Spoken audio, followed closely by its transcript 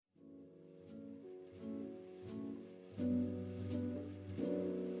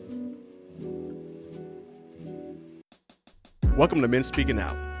Welcome to Men Speaking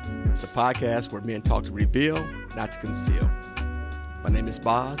Out. It's a podcast where men talk to reveal, not to conceal. My name is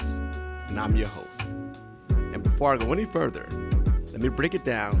Boz, and I'm your host. And before I go any further, let me break it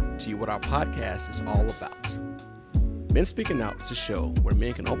down to you what our podcast is all about. Men Speaking Out is a show where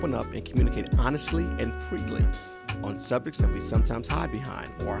men can open up and communicate honestly and freely on subjects that we sometimes hide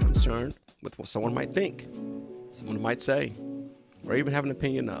behind or are concerned with what someone might think, someone might say, or even have an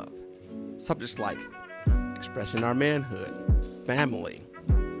opinion of. Subjects like expressing our manhood, family,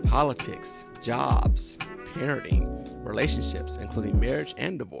 politics, jobs, parenting, relationships, including marriage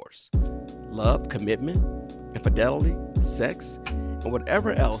and divorce, love, commitment, infidelity, sex, and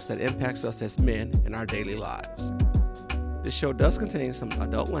whatever else that impacts us as men in our daily lives. This show does contain some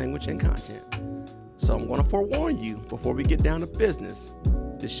adult language and content, so I'm going to forewarn you before we get down to business,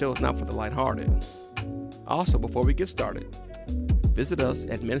 this show is not for the lighthearted. Also, before we get started, visit us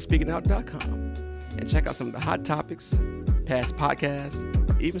at menspeakingout.com and check out some of the hot topics, past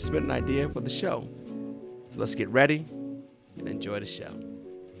podcasts, even submit an idea for the show. So let's get ready and enjoy the show.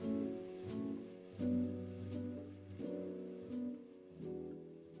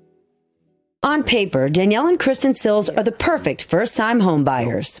 On paper, Danielle and Kristen Sills are the perfect first-time home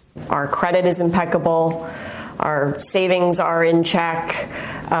buyers. Our credit is impeccable. Our savings are in check.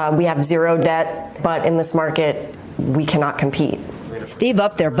 We have zero debt, but in this market, we cannot compete. They've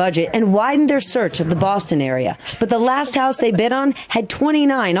upped their budget and widened their search of the Boston area, but the last house they bid on had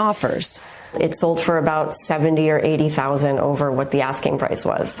 29 offers. It sold for about 70 or 80,000 over what the asking price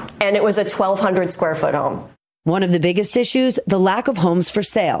was. And it was a 1,200 square foot home. One of the biggest issues, the lack of homes for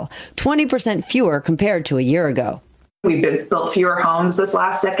sale, 20% fewer compared to a year ago. We've built fewer homes this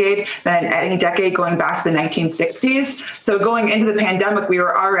last decade than any decade going back to the 1960s. So going into the pandemic, we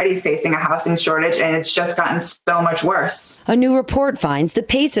were already facing a housing shortage, and it's just gotten so much worse. A new report finds the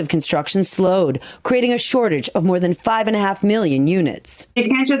pace of construction slowed, creating a shortage of more than 5.5 million units. You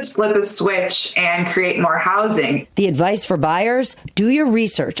can't just flip a switch and create more housing. The advice for buyers, do your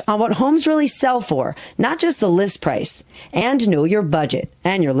research on what homes really sell for, not just the list price, and know your budget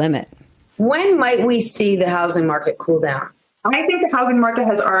and your limit. When might we see the housing market cool down? I think the housing market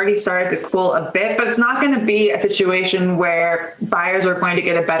has already started to cool a bit, but it's not going to be a situation where buyers are going to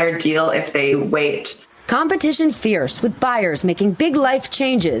get a better deal if they wait. Competition fierce, with buyers making big life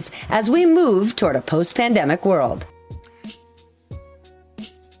changes as we move toward a post-pandemic world.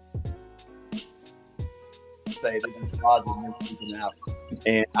 This is Boz with Men Speaking Out,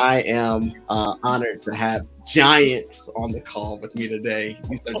 and I am honored to have giants on the call with me today.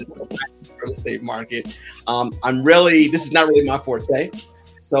 These are just the real estate market. This is not really my forte,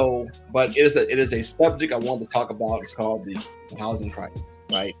 but it is a subject I want to talk about. It's called the housing crisis,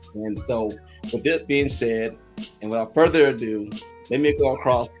 right? And so, with this being said, and without further ado, let me go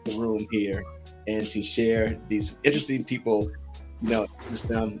across the room here and to share these interesting people, introduce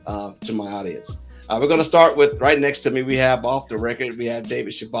them to my audience. We're going to start with right next to me. We have off the record. We have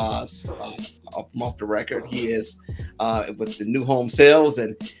David Shabazz from Off the Record. He is with the New Home Sales.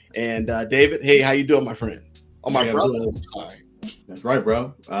 And David, hey, how you doing, my friend? Oh, my brother. Sorry. That's right,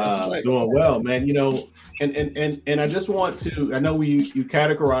 bro. Doing well, man. And I just want to. I know you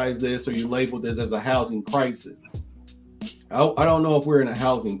categorize this or you label this as a housing crisis. I don't know if we're in a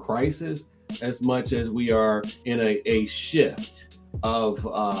housing crisis as much as we are in a shift. Of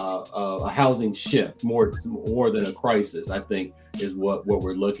a housing shift, more than a crisis, I think, is what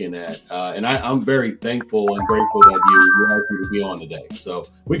we're looking at. And I'm very thankful and grateful that you asked me to be on today. So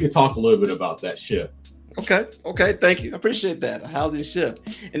we can talk a little bit about that shift. Okay. Thank you. I appreciate that. A housing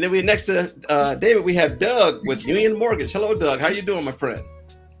shift. And then next to David, we have Doug with Union Mortgage. Hello, Doug. How you doing, my friend?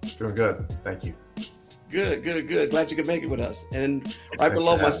 Doing good. Thank you. Good. Glad you could make it with us. And right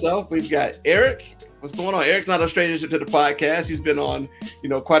below myself, we've got Eric. What's going on? Eric's not a stranger to the podcast. He's been on,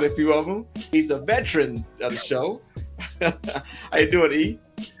 quite a few of them. He's a veteran of the show. How you doing, E?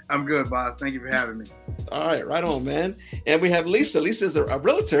 I'm good, boss. Thank you for having me. All right on, man. And we have Lisa. Lisa's a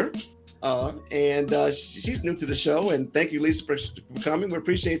realtor, and she's new to the show. And thank you, Lisa, for coming. We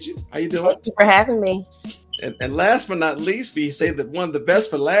appreciate you. How you doing? Thank you for having me. And last but not least, we say that one of the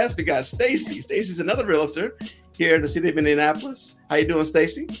best for last. We got Stacy. Stacy's another realtor here in the city of Indianapolis. How you doing,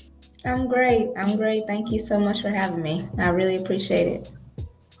 Stacy? I'm great. Thank you so much for having me. I really appreciate it.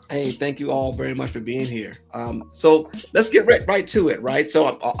 Hey, thank you all very much for being here. So let's get right to it, right?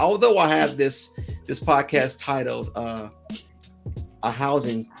 So although I have this podcast titled A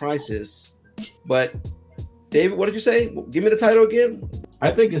Housing Crisis, but David, what did you say? Give me the title again. I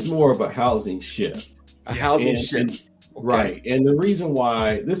think it's more of a housing shift. A housing shift. Okay. Right. And the reason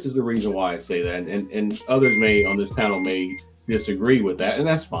why, this is the reason why I say that, and others on this panel may disagree with that, and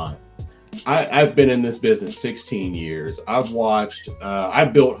that's fine. I've been in this business 16 years. I've watched, I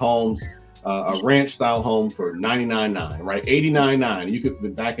built homes, a ranch style home for $99.9, right? $89.9. You could be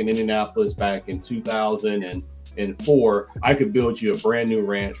back in Indianapolis back in 2004. I could build you a brand new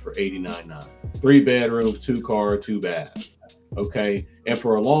ranch for $89.9. 3 bedrooms, 2 car, 2 bath. Okay. And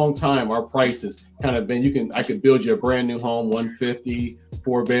for a long time, our prices kind of been, I could build you a brand new home, 150,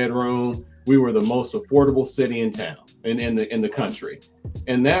 4 bedroom. We were the most affordable city in town and in the country.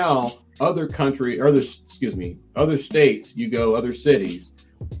 And now other states, you go, other cities,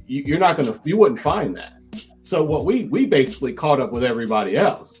 you wouldn't find that. So what we basically caught up with everybody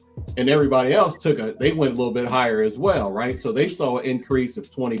else, and everybody else they went a little bit higher as well, right? So they saw an increase of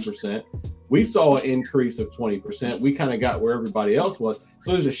 20%. We saw an increase of 20%. We kind of got where everybody else was.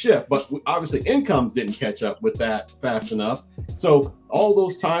 So there's a shift, but obviously incomes didn't catch up with that fast enough. So all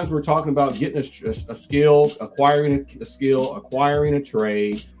those times we're talking about getting a skill, acquiring a skill, acquiring a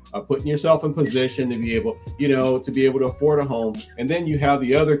trade, putting yourself in position to be able, to be able to afford a home. And then you have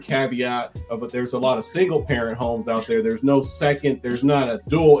the other caveat of it. There's a lot of single parent homes out there. There's not a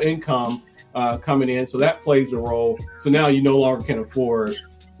dual income coming in. So that plays a role. So now you no longer can afford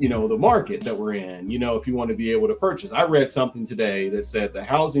the market that we're in, if you want to be able to purchase. I read something today that said the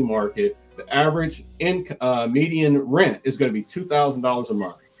housing market, the average median rent is going to be $2,000 a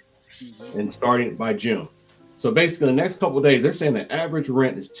month and starting by June. So basically the next couple of days, they're saying the average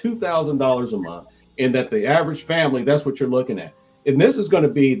rent is $2,000 a month and that the average family, that's what you're looking at. And this is going to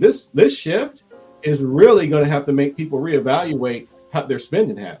be, this shift is really going to have to make people reevaluate their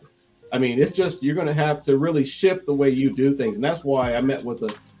spending habits. I mean, it's just, you're going to have to really shift the way you do things. And that's why I met with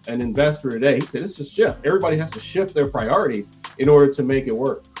an investor today. He said, it's a shift. Everybody has to shift their priorities in order to make it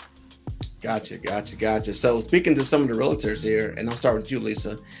work. Gotcha. So speaking to some of the realtors here, and I'll start with you,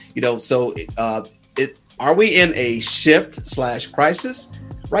 Lisa, are we in a shift/crisis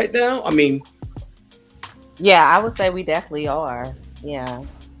right now? I mean, yeah, I would say we definitely are. Yeah.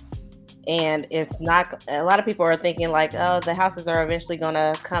 And it's not, a lot of people are thinking like, oh, the houses are eventually going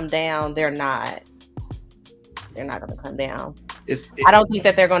to come down. They're not going to come down. I don't think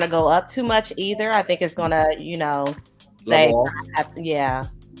that they're going to go up too much either. I think it's going to, stay. Yeah.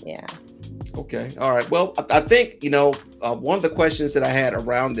 Okay. All right. Well, I think, one of the questions that I had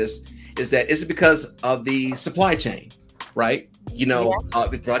around this is that is it because of the supply chain, right?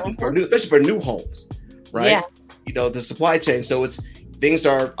 Especially for new homes, right? Yeah. The supply chain. So things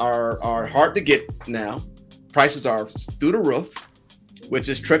are hard to get now. Prices are through the roof, which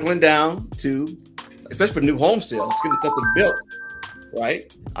is trickling down to, especially for new home sales, getting something built,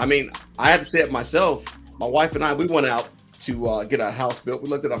 right? I mean, I had to say it myself. My wife and I, we went out to get a house built. We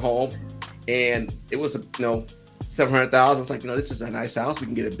looked at a home, and it was $700,000. I was like, this is a nice house. We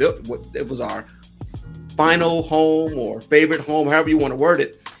can get it built. It was our final home or favorite home, however you want to word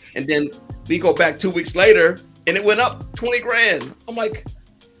it. And then we go back 2 weeks later, and it went up $20,000. I'm like,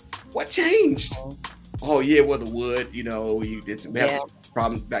 what changed? Oh yeah, well, the wood, you did some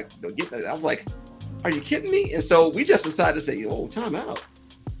problems back getting that. I was like, are you kidding me? And so we just decided to say, time out.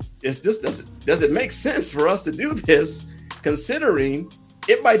 Does it make sense for us to do this, considering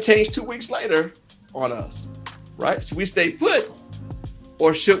it might change 2 weeks later on us, right? Should we stay put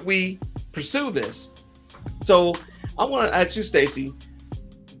or should we pursue this? So I want to ask you, Stacey,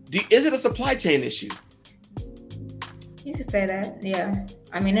 is it a supply chain issue? You could say that, yeah.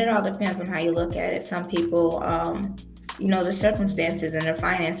 I mean, it all depends on how you look at it. Some people, the circumstances and their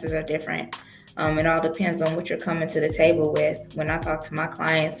finances are different. It all depends on what you're coming to the table with. When I talk to my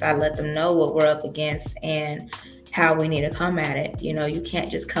clients, I let them know what we're up against and how we need to come at it. You can't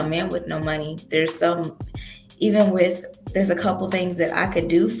just come in with no money. There's a couple things that I could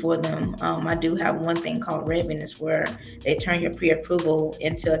do for them. I do have one thing called Readiness where they turn your pre-approval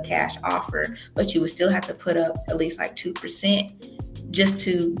into a cash offer, but you would still have to put up at least like 2% just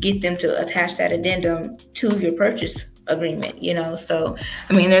to get them to attach that addendum to your purchase agreement, So,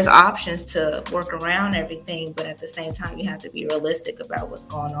 I mean, there's options to work around everything, but at the same time, you have to be realistic about what's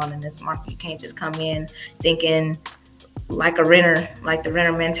going on in this market. You can't just come in thinking like a renter, like the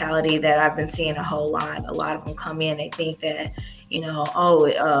renter mentality that I've been seeing a whole lot. A lot of them come in, they think that,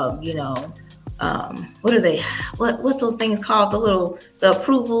 what are they? What's those things called? The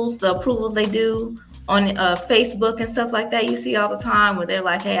approvals they do on Facebook and stuff like that. You see all the time where they're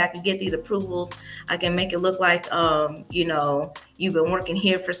like, hey, I can get these approvals. I can make it look like, you've been working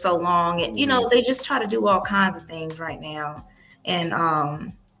here for so long. And, they just try to do all kinds of things right now. And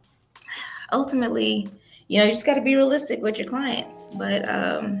ultimately, you just got to be realistic with your clients. But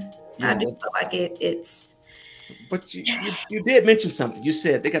I do feel like it's. But you did mention something. You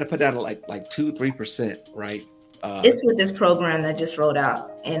said they got to put down like 2-3%, right? It's with this program that just rolled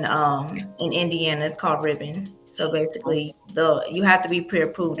out in Indiana. It's called Ribbon. So basically, you have to be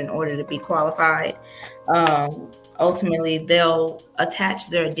pre-approved in order to be qualified. Ultimately, they'll attach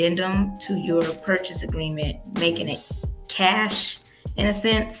their addendum to your purchase agreement, making it cash in a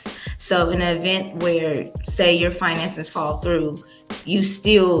sense. So in an event where, say, your finances fall through, they're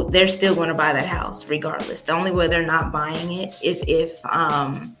still going to buy that house regardless. The only way they're not buying it is if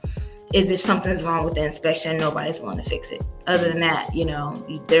something's wrong with the inspection and nobody's willing to fix it. Other than that,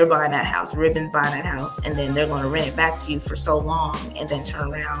 they're buying that house, Ribbon's buying that house, and then they're going to rent it back to you for so long and then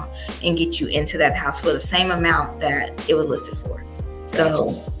turn around and get you into that house for the same amount that it was listed for.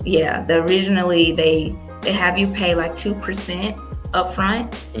 So yeah, originally they have you pay like 2%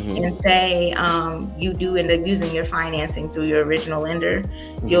 upfront, and say you do end up using your financing through your original lender,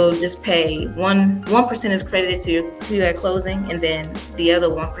 you'll just pay 1% is credited to your closing, and then the other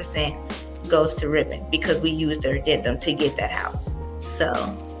 1% goes to Ribbon because we use their addendum to get that house. So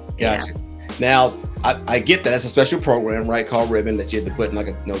gotcha. Now I get that it's a special program, right, called Ribbon, that you have to put like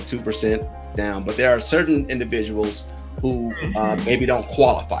 2% down, but there are certain individuals who maybe don't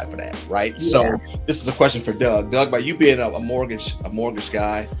qualify for that, right? Yeah. So this is a question for Doug. Doug, by you being a mortgage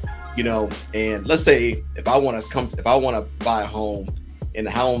guy, and let's say if I want to buy a home and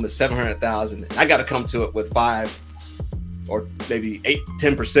the home is $700,000, I got to come to it with 5 or maybe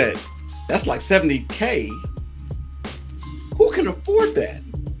 10%. That's like $70K. Who can afford that?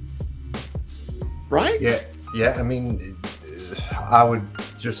 Right? Yeah. I mean, I would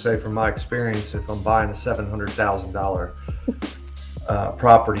just say from my experience, if I'm buying a $700,000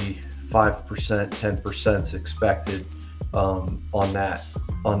 property, 5%, 10% is expected on that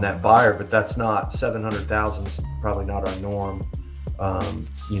buyer, but that's not $700,000 is probably not our norm.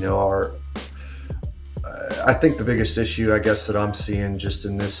 I think the biggest issue, I guess, that I'm seeing just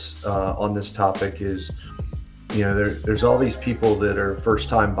in this on this topic is, there's all these people that are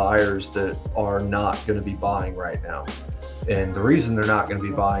first-time buyers that are not going to be buying right now. And the reason they're not going to be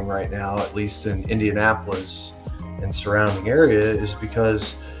buying right now, at least in Indianapolis and surrounding area, is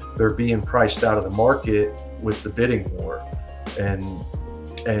because they're being priced out of the market with the bidding war. And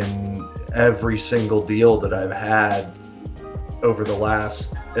every single deal that I've had over the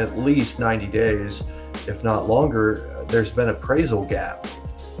last at least 90 days, if not longer, there's been appraisal gap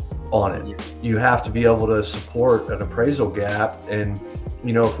on it. You have to be able to support an appraisal gap. And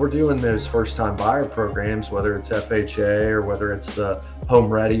if we're doing those first-time buyer programs, whether it's FHA or whether it's the Home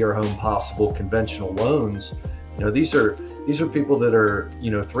Ready or Home Possible conventional loans, these are people that are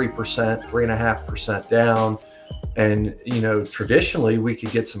 3%, 3.5% down, and traditionally we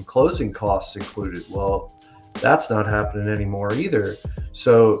could get some closing costs included. Well, that's not happening anymore either.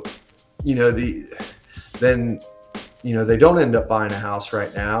 So they don't end up buying a house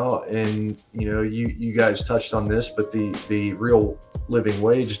right now, and you guys touched on this, but the real living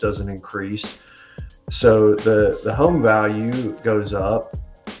wage doesn't increase, so the home value goes up,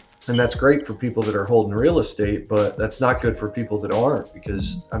 and that's great for people that are holding real estate, but that's not good for people that aren't,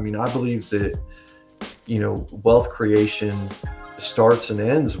 because I believe that wealth creation starts and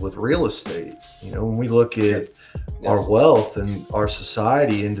ends with real estate. When we look at our wealth and our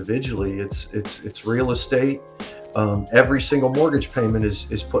society individually, it's real estate. Every single mortgage payment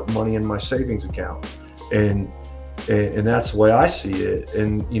is putting money in my savings account, and that's the way I see it.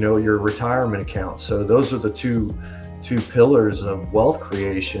 And your retirement account. So those are the two pillars of wealth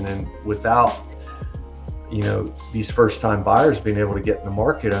creation. And without these first time buyers being able to get in the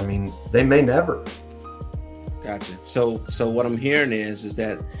market, they may never. Gotcha. So what I'm hearing is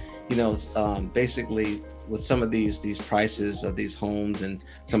that basically with some of these prices of these homes and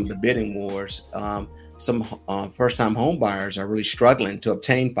some of the bidding wars, some first-time home buyers are really struggling to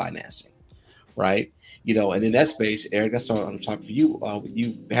obtain financing, right? And in that space, Eric, that's what I'm talking for you. With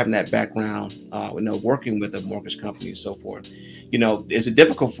you having that background, working with a mortgage company and so forth, is it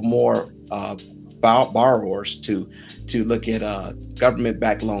difficult for more borrowers to look at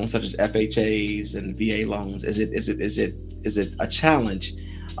government-backed loans such as FHAs and VA loans? Is it a challenge,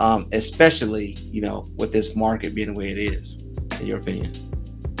 especially with this market being the way it is, in your opinion?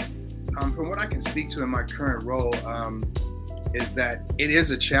 From what I can speak to in my current role, is that it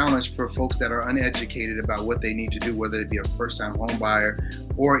is a challenge for folks that are uneducated about what they need to do, whether it be a first-time home buyer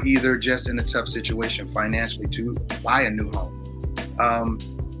or either just in a tough situation financially to buy a new home.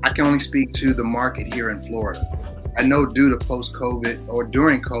 I can only speak to the market here in Florida. I know due to post-COVID or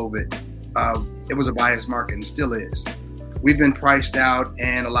during COVID, it was a buyer's market and still is. We've been priced out,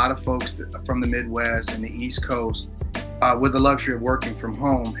 and a lot of folks from the Midwest and the East Coast with the luxury of working from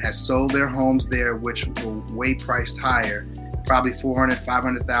home has sold their homes there, which were way priced higher, probably $400,000,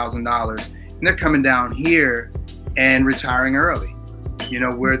 $500,000. And they're coming down here and retiring early,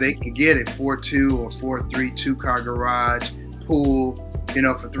 where they can get a 4.2 or 4.3 2-car garage, pool,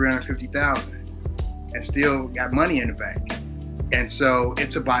 for $350,000 and still got money in the bank. And so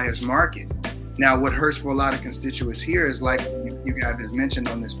it's a buyer's market. Now, what hurts for a lot of constituents here is, like you guys has mentioned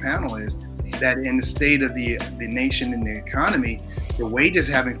on this panel, is that in the state of the nation and the economy, the wages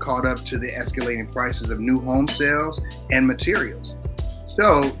haven't caught up to the escalating prices of new home sales and materials.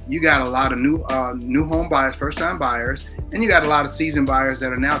 So you got a lot of new home buyers, first-time buyers, and you got a lot of seasoned buyers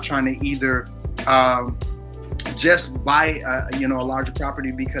that are now trying to either just buy a larger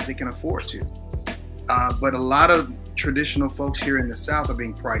property because they can afford to. But a lot of traditional folks here in the South are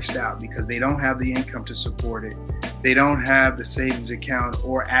being priced out because they don't have the income to support it. They don't have the savings account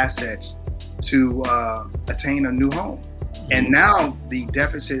or assets to attain a new home. And now the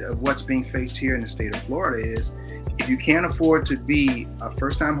deficit of what's being faced here in the state of Florida is, if you can't afford to be a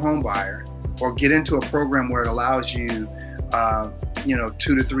first-time home buyer or get into a program where it allows you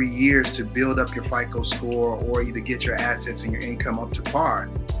 2 to 3 years to build up your FICO score or either get your assets and your income up to par,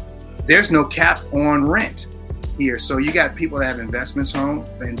 there's no cap on rent here. So you got people that have investment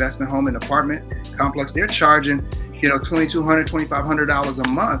home and apartment complex. They're charging, $2,200, $2,500 a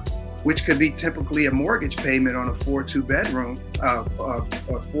month, which could be typically a mortgage payment on a 4.2 bedroom, a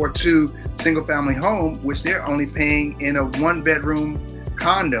 4.2 single family home, which they're only paying in a 1-bedroom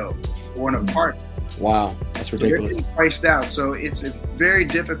condo or an apartment. Wow, that's ridiculous. So they're getting priced out. So it's a very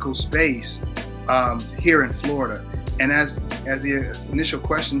difficult space here in Florida. And as the initial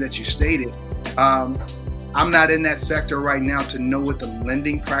question that you stated, I'm not in that sector right now to know what the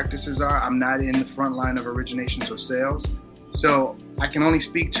lending practices are. I'm not in the front line of originations or sales. So I can only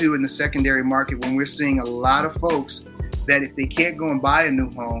speak to in the secondary market when we're seeing a lot of folks that if they can't go and buy a new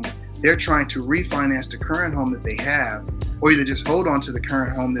home, they're trying to refinance the current home that they have, or either just hold on to the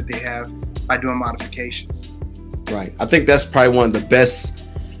current home that they have by doing modifications. Right. I think that's probably one of the best.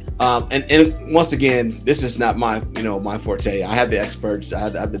 And once again, this is not my forte. I have the experts. I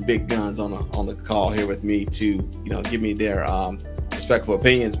have the big guns on the call here with me to give me their respectful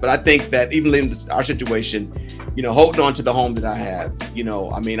opinions. But I think that even in our situation, holding on to the home that I have,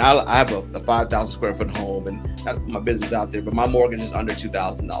 I have a 5,000 square foot home, and not put my business out there, but my mortgage is under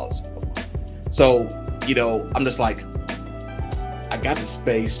 $2,000 a month. So, I'm just like, I got the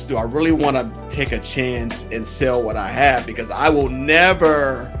space. Do I really want to take a chance and sell what I have? Because I will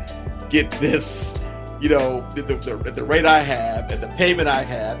never get this, the rate I have, and the payment I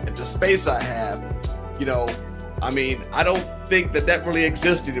have, and the space I have. I don't think that really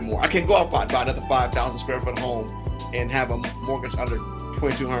exists anymore. I can't go out and buy another 5,000 square foot home and have a mortgage under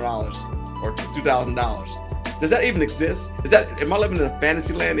 $2,200 or $2,000. Does that even exist? Am I living in a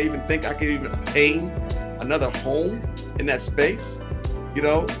fantasy land to even think I can even obtain another home in that space?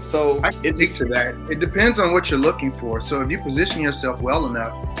 So I can speak to that. It depends on what you're looking for. So if you position yourself well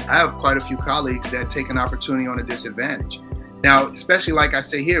enough, I have quite a few colleagues that take an opportunity on a disadvantage. Now, especially like I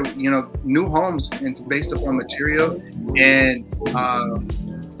say here, new homes based upon material and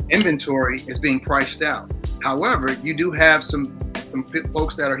inventory is being priced out. However, you do have some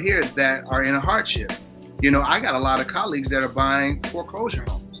folks that are here that are in a hardship. I got a lot of colleagues that are buying foreclosure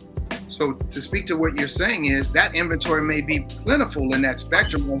homes. So to speak to what you're saying is that inventory may be plentiful in that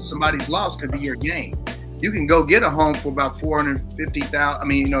spectrum when somebody's loss could be your gain. You can go get a home for about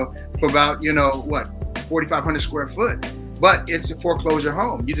 $450,000, for about, 4,500 square foot, but it's a foreclosure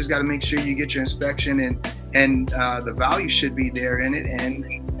home. You just got to make sure you get your inspection and the value should be there in it, and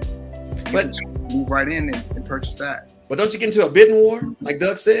move right in and purchase that. But don't you get into a bidding war, like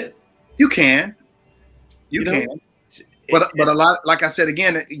Doug said? You can. You can. But a lot, like I said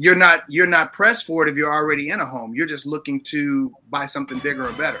again, you're not pressed for it if you're already in a home. You're just looking to buy something bigger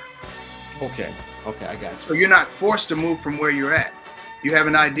or better. Okay, I got you. So you're not forced to move from where you're at. You have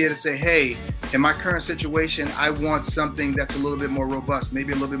an idea to say, hey, in my current situation, I want something that's a little bit more robust,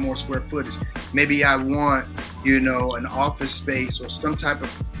 maybe a little bit more square footage. Maybe I want, an office space or some type of,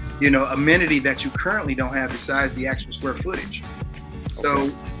 amenity that you currently don't have besides the actual square footage.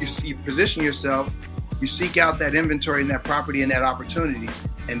 So you position yourself, you seek out that inventory and that property and that opportunity,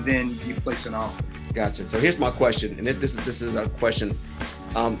 and then you place an offer. Gotcha. So here's my question, and this is a question: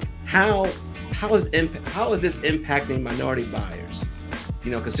 how is this impacting minority buyers?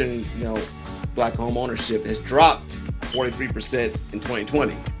 Considering Black home ownership has dropped 43% in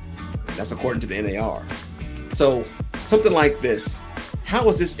 2020. That's according to the NAR. So something like this, how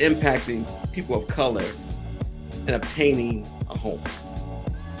is this impacting people of color in obtaining a home?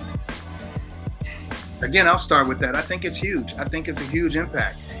 Again, I'll start with that. I think it's huge. I think it's a huge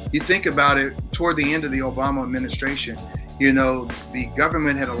impact. You think about it, toward the end of the Obama administration, the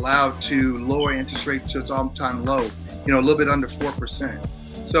government had allowed to lower interest rates to its all-time low, a little bit under 4%.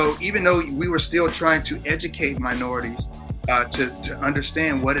 So even though we were still trying to educate minorities to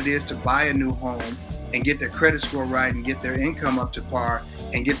understand what it is to buy a new home and get their credit score right and get their income up to par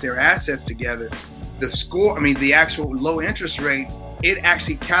and get their assets together, the actual low interest rate, it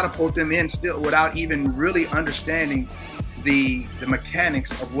actually catapulted them in still without even really understanding the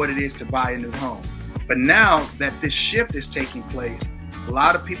mechanics of what it is to buy a new home. But now that this shift is taking place, a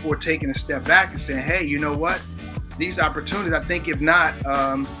lot of people are taking a step back and saying, hey, you know what? These opportunities, I think if not,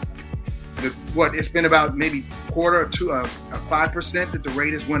 it's been about maybe quarter to 5% that the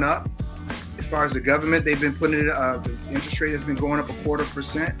rate has went up. As far as the government, they've been putting it, the interest rate has been going up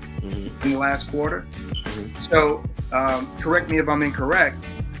 0.25% in the last quarter. So correct me if I'm incorrect,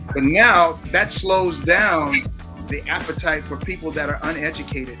 but now that slows down the appetite for people that are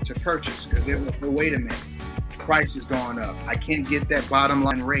uneducated to purchase, because they're like, well, wait a minute, price is going up. I can't get that bottom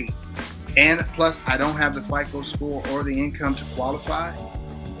line rate. And plus, I don't have the FICO score or the income to qualify.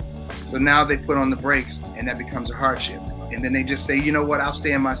 So now they put on the brakes, and that becomes a hardship. And then they just say, you know what, I'll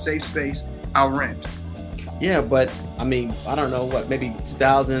stay in my safe space, I'll rent. Yeah, but I mean, I don't know what, maybe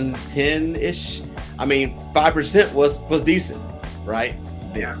 2010-ish. I mean, 5% was decent, right?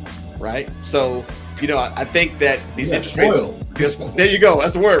 Yeah. Right. So, I think that these interest rates, there you go.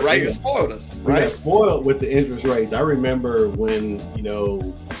 That's the word, right? It spoiled us, right? We got spoiled with the interest rates. I remember when,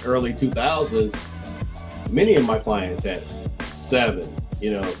 early 2000s, many of my clients had 7,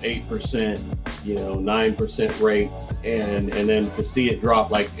 8%, 9% rates. And then to see it drop,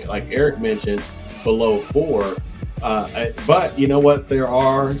 like Eric mentioned, below 4. But you know what? There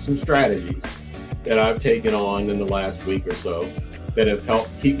are some strategies that I've taken on in the last week or so that have helped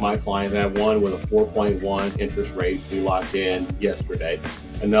keep my clients. I have one with a 4.1 interest rate we locked in yesterday.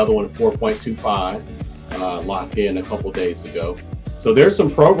 Another one 4.25 locked in a couple days ago. So there's some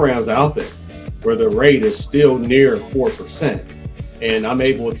programs out there where the rate is still near 4%. And I'm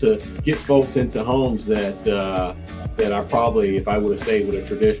able to get folks into homes that I probably, if I would have stayed with a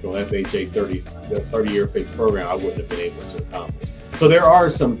traditional FHA 30-year fixed program, I wouldn't have been able to accomplish. So there are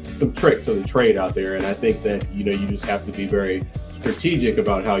some tricks of the trade out there, and I think that you just have to be very strategic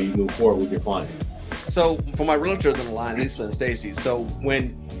about how you move forward with your client. So for my realtors on the line, Lisa and Stacy, so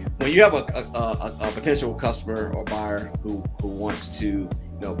when you have a potential customer or buyer who wants to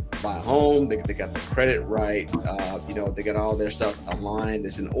buy a home, they got the credit right, they got all their stuff aligned,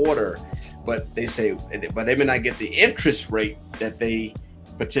 it's in order, but they may not get the interest rate that they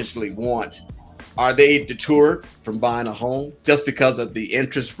potentially want. Are they deterred from buying a home just because of the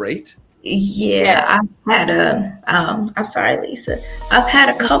interest rate? Yeah, I've had I'm sorry, Lisa. I've had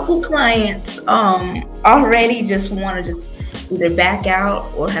a couple clients already just want to either back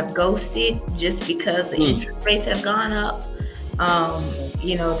out or have ghosted just because the interest rates have gone up.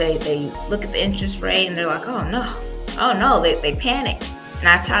 They look at the interest rate and they're like, oh no, they panic. And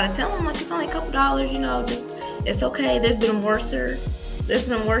I try to tell them, like, it's only a couple dollars, just, it's okay. There's been worse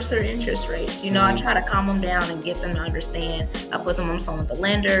interest rates. I try to calm them down and get them to understand. I put them on the phone with the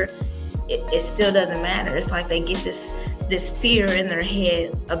lender. It still doesn't matter. It's like they get this fear in their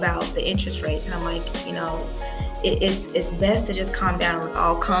head about the interest rates. And I'm like, it's best to just calm down. Let's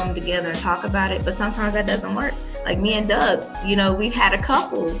all come together and talk about it. But sometimes that doesn't work. Like me and Doug, we've had a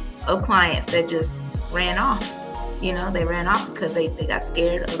couple of clients that just ran off. They ran off because they got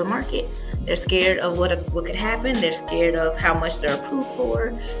scared of the market. They're scared of what could happen. They're scared of how much they're approved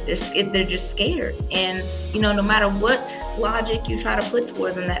for. They're just scared. And, no matter what logic you try to put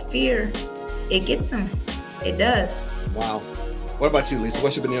towards them, that fear, it gets them. It does. Wow. What about you, Lisa?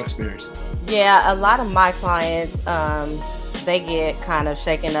 What's been your experience? Yeah, a lot of my clients, they get kind of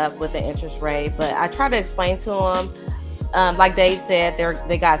shaken up with the interest rate, but I try to explain to them, like Dave said,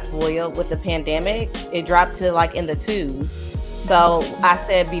 they got spoiled with the pandemic. It dropped to like in the 2s. So I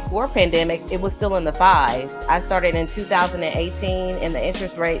said before pandemic, it was still in the 5s. I started in 2018 and the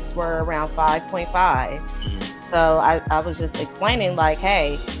interest rates were around 5.5. So I was just explaining like,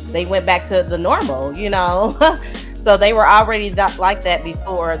 hey, they went back to the normal, So they were already like that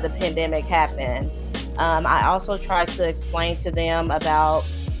before the pandemic happened. I also tried to explain to them about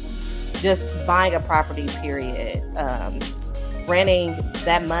just buying a property, period. Renting,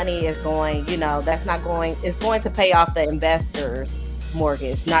 that money is going, it's going to pay off the investor's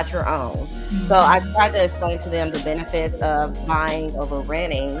mortgage, not your own. Mm-hmm. So I tried to explain to them the benefits of buying over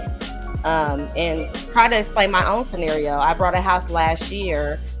renting, and try to explain my own scenario. I bought a house last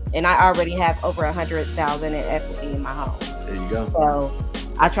year and I already have over $100,000 in equity in my home. There you go. So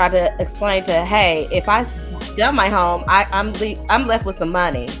I try to explain hey, if I sell my home, I'm left with some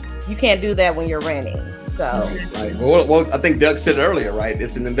money. You can't do that when you're renting. So, right. Well, I think Doug said it earlier, right?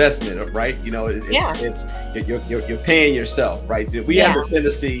 It's an investment, right? You know, it's you're paying yourself, right? We have a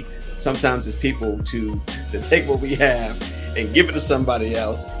tendency sometimes as people to take what we have and give it to somebody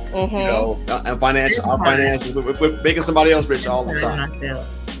else. You know, and our finances, we're making somebody else rich all the time.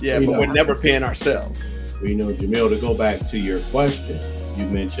 Yeah, but we're never paying ourselves. Well, you know, Jamil, to go back to your question, you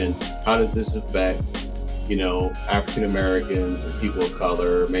mentioned how does this affect, you know, African Americans and people of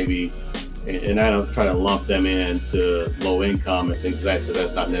color, maybe, and I don't try to lump them into low income and things like that, because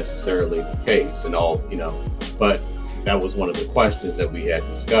that's not necessarily the case and all, you know, but that was one of the questions that we had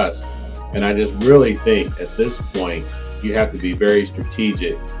discussed. And I just really think at this point, you have to be very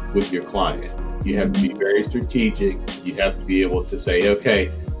strategic with your client. You have to be very strategic. You have to be able to say,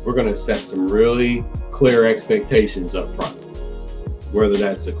 okay, we're going to set some really clear expectations up front, whether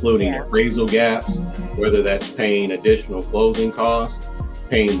that's including appraisal gaps, whether that's paying additional closing costs,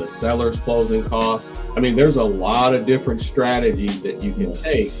 paying the seller's closing costs. I mean, there's a lot of different strategies that you can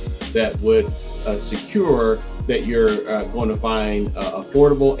take that would secure that you're going to find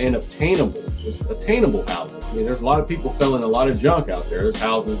affordable and attainable houses. I mean, there's a lot of people selling a lot of junk out there. There's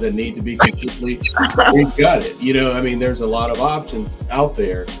houses that need to be completely regutted. You know, I mean, there's a lot of options out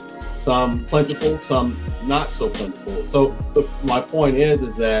there. Some plentiful, some not so plentiful. So my point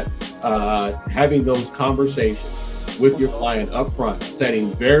is that having those conversations with your client up front,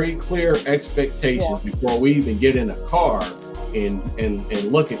 setting very clear expectations before we even get in a car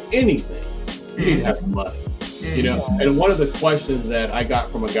and look at anything. You need to have some money. You know, and one of the questions that I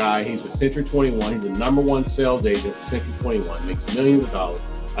got from a guy, he's with Century 21, he's the number one sales agent for Century 21, makes millions of dollars.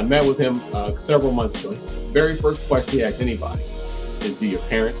 I met with him several months ago. His very first question he asked anybody is, do your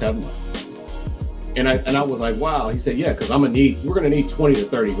parents have money? And I was like, wow. He said, yeah, because we're gonna need 20 to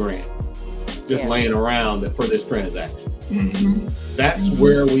 30 grand just laying around for this transaction. That's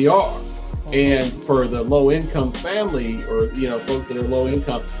where we are. And for the low income family, or, you know, folks that are low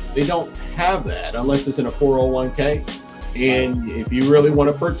income, they don't have that unless it's in a 401k. And if you really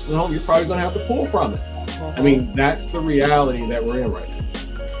want to purchase a home, you're probably going to have to pull from it. I mean, that's the reality that we're in right now.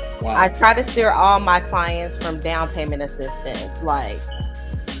 Wow. I try to steer all my clients from down payment assistance. Like,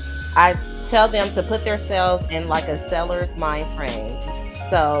 I tell them to put themselves in like a seller's mind frame.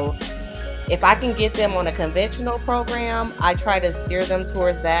 So if I can get them on a conventional program, I try to steer them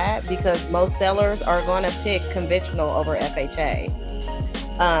towards that, because most sellers are going to pick conventional over FHA,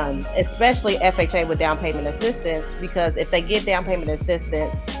 especially FHA with down payment assistance, because if they get down payment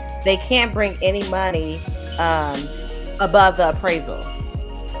assistance, they can't bring any money above the appraisal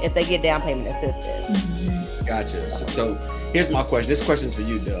if they get down payment assistance. Gotcha. So here's my question. This question is for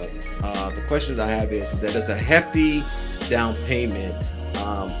you, Doug. The questions I have is that it's a hefty down payment.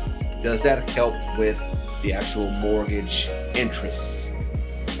 Does that help with the actual mortgage interest?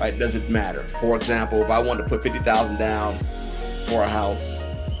 Right? Does it matter? For example, if I wanted to put $50,000 down for a house,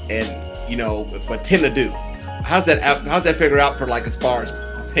 and you know, but tend to do, how's that figure out for, like, as far as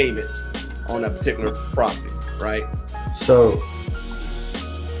payments on a particular property, right? So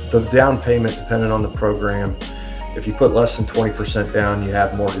the down payment, depending on the program, if you put less than 20% down, you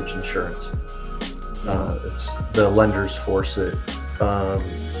have mortgage insurance. It's the lenders force it.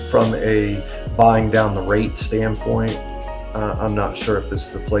 From a buying down the rate standpoint, I'm not sure if this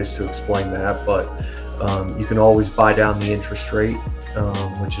is the place to explain that, but you can always buy down the interest rate,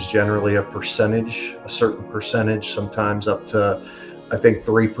 which is generally a certain percentage, sometimes up to, I think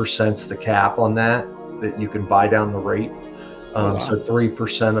 3% is the cap on that you can buy down the rate. So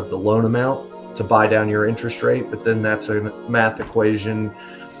 3% of the loan amount to buy down your interest rate, but then that's a math equation.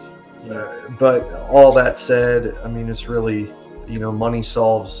 But all that said, I mean, it's really, you know, money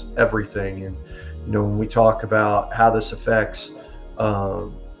solves everything. And, you know, when we talk about how this affects,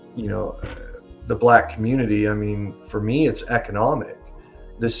 you know, the Black community, I mean, for me, it's economic.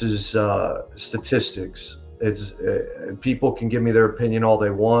 This is statistics. It's people can give me their opinion all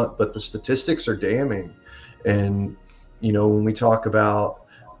they want, but the statistics are damning. And, you know, when we talk about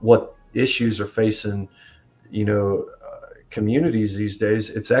what issues are facing, you know, communities these days,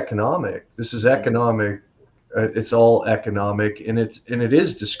 it's economic. This is economic. It's all economic, and it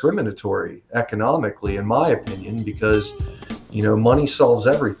is discriminatory economically, in my opinion, because, you know, money solves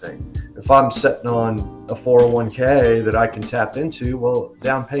everything. If I'm sitting on a 401k that I can tap into, well,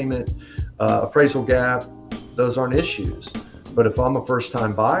 down payment, appraisal gap, those aren't issues. But if I'm a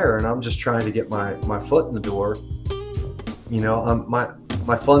first-time buyer and I'm just trying to get my foot in the door, you know,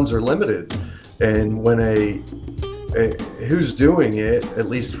 my funds are limited. And when who's doing it, at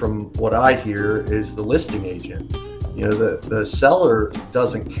least from what I hear, is the listing agent. You know, the seller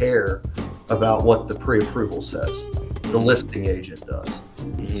doesn't care about what the pre-approval says. The listing agent does.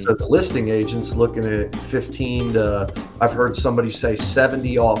 So the listing agent's looking at 15 to, I've heard somebody say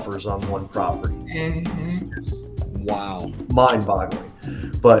 70 offers on one property. Wow. Mind-boggling.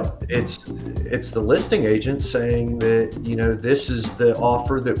 But it's the listing agent saying that, you know, this is the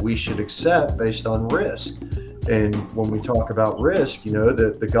offer that we should accept based on risk. And when we talk about risk, you know,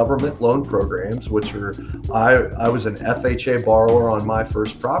 the government loan programs, which are, I was an FHA borrower on my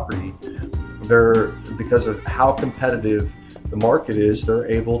first property. They're, because of how competitive the market is, they're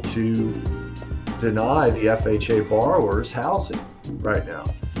able to deny the FHA borrowers housing right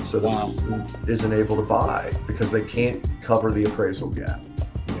now. So that isn't able to buy because they can't cover the appraisal gap.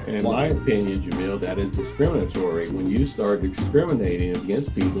 In my opinion, Jamil, that is discriminatory when you start discriminating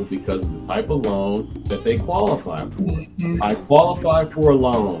against people because of the type of loan that they qualify for. I qualify for a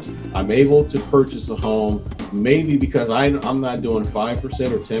loan. I'm able to purchase a home, maybe because I'm not doing 5%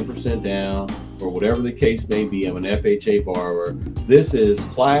 or 10% down or whatever the case may be. I'm an FHA borrower. This is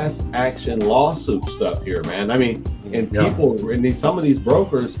class action lawsuit stuff here, man. I mean, and people, and some of these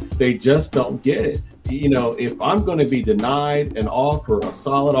brokers, they just don't get it. You know, if I'm going to be denied an offer, a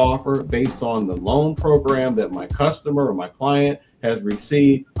solid offer based on the loan program that my customer or my client has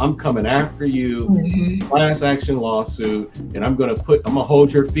received, I'm coming after you, class action lawsuit, and I'm going to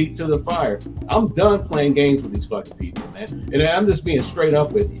hold your feet to the fire. I'm done playing games with these fucking people, man. And I'm just being straight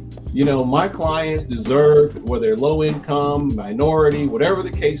up with you. You know, my clients deserve, whether they're low income, minority, whatever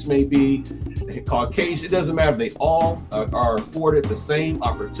the case may be, Caucasian, it doesn't matter. They all are afforded the same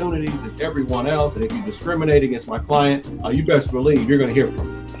opportunities as everyone else. And if you discriminate against my client, you best believe you're going to hear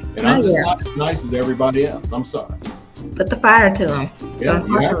from me. And I'm just not as nice as everybody else. I'm sorry. Put the fire to them. So I'm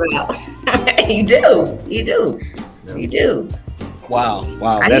talking about. You do. You do. Wow.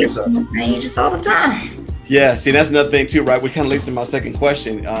 I that's saying you just all the time. Yeah. See, that's another thing too, right? We kind of leads to my second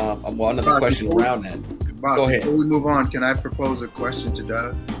question. Another question around that. Boss, go ahead. Before we move on, can I propose a question to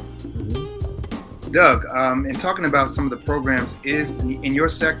Doug? Doug, in talking about some of the programs, in your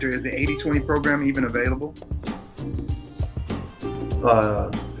sector, is the 80-20 program even available?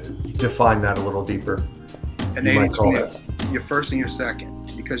 Define that a little deeper. An 80-20, your first and your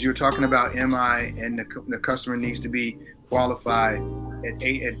second, because you're talking about MI and the customer needs to be qualified with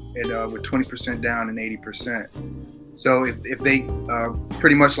 20% down and 80%. So if they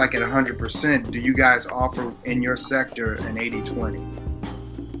pretty much like at 100%, do you guys offer in your sector an 80-20?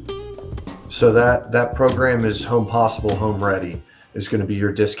 So that program is Home Possible, Home Ready. Is going to be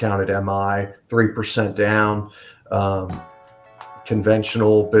your discounted MI, 3% down,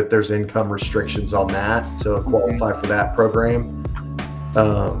 conventional, but there's income restrictions on that. So qualify for that program.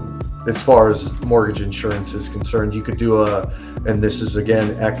 As far as mortgage insurance is concerned, you could do and this is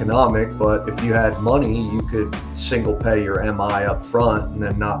again economic, but if you had money, you could single pay your MI up front and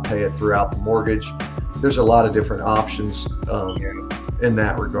then not pay it throughout the mortgage. There's a lot of different options in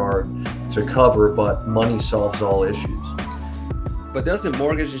that regard to cover, but money solves all issues. But doesn't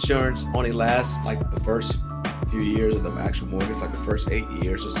mortgage insurance only last like the first few years of the actual mortgage, like the first 8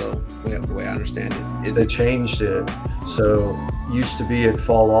 years or so, the way I understand it? They changed it. So used to be it'd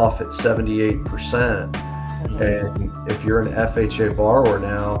fall off at 78%. And if you're an FHA borrower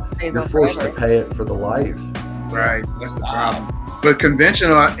now, you're forced to pay it for the life. Right, that's the problem. But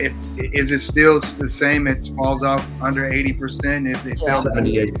conventional, is it still the same? It falls off under 80% if it fell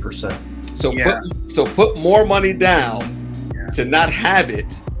 78%. So put more money down to not have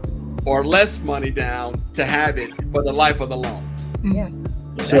it, or less money down to have it for the life of the loan. Yeah.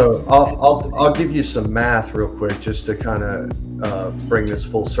 So I'll give you some math real quick just to kind of bring this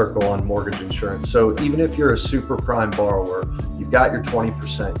full circle on mortgage insurance. So even if you're a super prime borrower, you've got your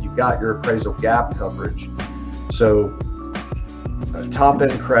 20%, you've got your appraisal gap coverage. So top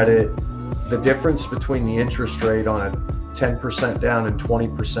end credit, the difference between the interest rate on a 10% down and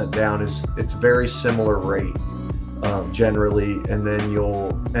 20% down it's very similar rate generally, and then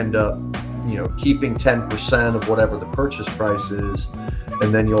you'll end up keeping 10% of whatever the purchase price is,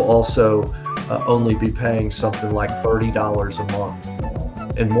 and then you'll also only be paying something like $30 a month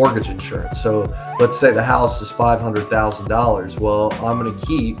in mortgage insurance. So let's say the house is $500,000. Well, I'm going to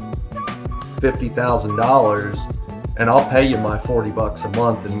keep $50,000 and I'll pay you my $40 a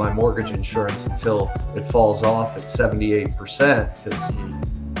month in my mortgage insurance until it falls off at 78%, because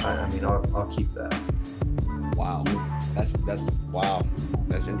I'll keep that. Wow. That's wow.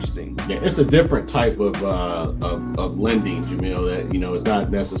 That's interesting. Yeah, it's a different type of lending, Jamil. That it's not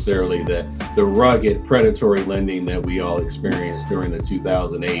necessarily the rugged predatory lending that we all experienced during the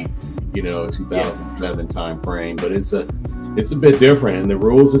 2008, 2007 time frame. But it's a bit different, and the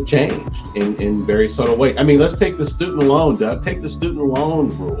rules have changed in very subtle ways. I mean, let's take the student loan, Doug. Take the student loan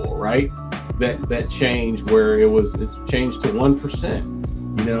rule, right? That changed where it's changed to 1%.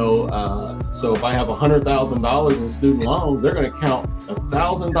 So if I have $100,000 in student loans, they're going to count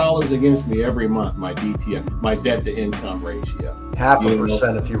 $1,000 against me every month. My DTI, my debt to income ratio.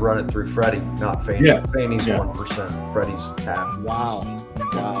 0.5% if you run it through Freddie, not Fannie. Yeah. Fannie's 1%. Freddie's half. Wow.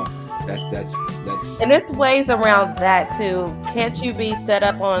 That's And there's ways around that too. Can't you be set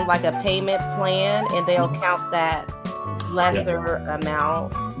up on like a payment plan and they'll count that lesser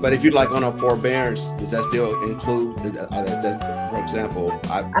amount? But if you're like on a forbearance, does that still include? For example,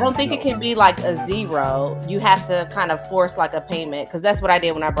 I don't think it can be like a zero. You have to kind of force like a payment, because that's what I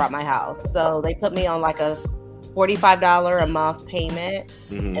did when I bought my house. So they put me on like a $45 a month payment,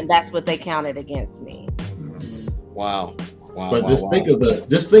 and that's what they counted against me. Wow. But think of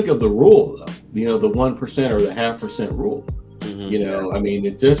the rule though. The 1% or the 0.5% rule. I mean,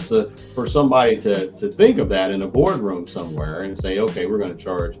 it's just for somebody to think of that in a boardroom somewhere and say, okay, we're going to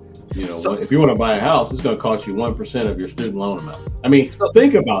charge, if you want to buy a house, it's going to cost you 1% of your student loan amount. I mean,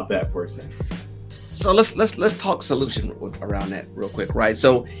 think about that for a second. So let's talk solution around that real quick, right?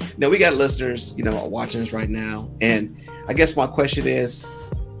 So now we got listeners, watching us right now, and I guess my question is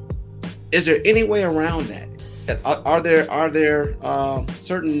there any way around that? Are there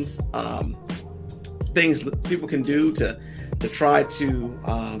certain things that people can do to try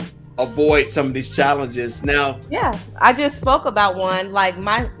to avoid some of these challenges now? Yeah, I just spoke about one. Like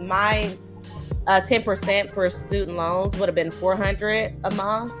my 10% for student loans would have been $400 a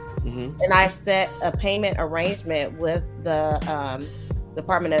month, and I set a payment arrangement with the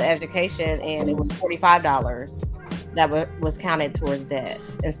Department of Education, and it was $45 that was counted towards debt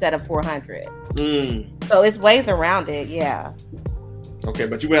instead of $400. So it's ways around it. Yeah. Okay,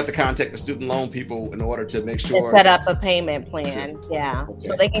 but you would have to contact the student loan people in order to make sure. And set up a payment plan. Yeah. Okay.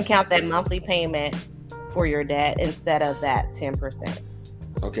 So they can count that monthly payment for your debt instead of that 10%.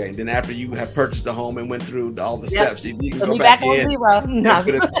 Okay, and then after you have purchased the home and went through all the steps, you can go back in. On zero. No.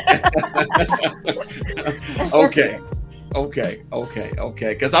 Okay.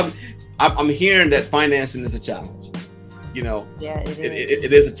 Because I'm hearing that financing is a challenge. Yeah,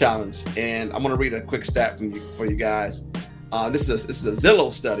 it is a challenge, and I'm going to read a quick stat for you guys. This is a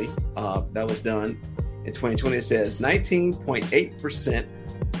Zillow study that was done in 2020. It says 19.8%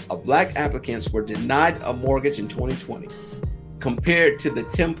 of Black applicants were denied a mortgage in 2020, compared to the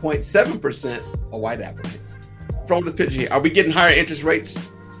 10.7% of white applicants. From the picture here, are we getting higher interest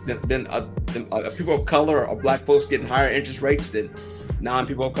rates than people of color, or Black folks getting higher interest rates than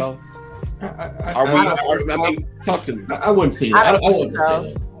non-people of color? Talk to me. I wouldn't say that. I wouldn't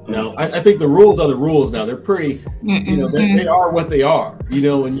say that. I think the rules are the rules now. They're pretty, they are what they are,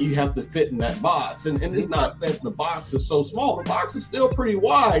 and you have to fit in that box. And it's not that the box is so small. The box is still pretty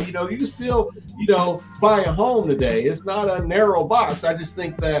wide. You can still, buy a home today. It's not a narrow box. I just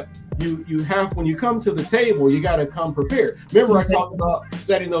think that you have, when you come to the table, you got to come prepared. Remember I talked about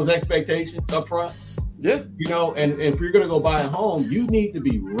setting those expectations up front? Yeah. And if you're going to go buy a home, you need to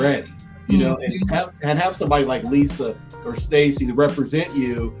be ready. And have somebody like Lisa or Stacy to represent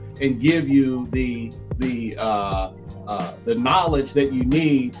you and give you the knowledge that you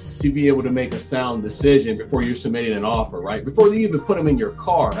need to be able to make a sound decision before you're submitting an offer, right? Before you even put them in your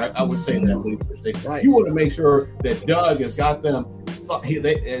car, I would say that, Lisa or Stacy. Right. You want to make sure that Doug has got them.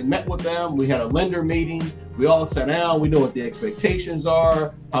 They met with them. We had a lender meeting. We all sat down. We know what the expectations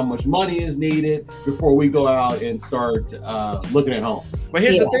are, how much money is needed before we go out and start looking at homes. But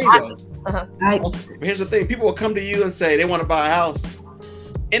here's the thing, though. Here's the thing. People will come to you and say they want to buy a house,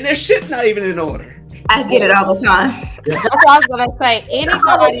 and their shit's not even in order. I get it all the time. That's what I was going to say.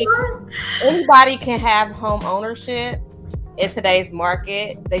 Anybody can have home ownership in today's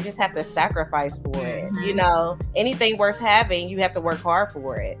market. They just have to sacrifice for it. Anything worth having, you have to work hard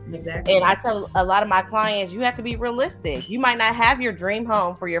for it. Exactly. And I tell a lot of my clients, you have to be realistic. You might not have your dream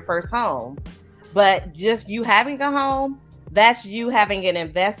home for your first home, but just you having a home, that's you having an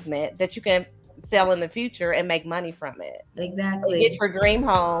investment that you can sell in the future and make money from it. Exactly. And get your dream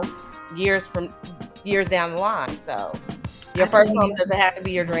home years down the line. So your first home doesn't have to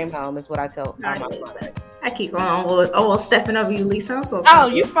be your dream home, is what I tell my clients. I keep on stepping over you, Lisa. I'm so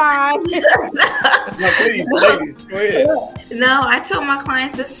sorry. Oh, you fine. No, please, ladies, go ahead. No, I tell my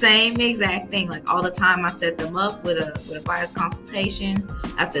clients the same exact thing. Like all the time, I set them up with a buyer's consultation.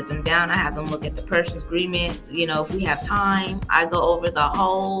 I sit them down. I have them look at the purchase agreement. If we have time, I go over the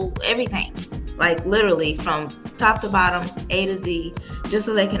whole everything, like literally from top to bottom, A to Z, just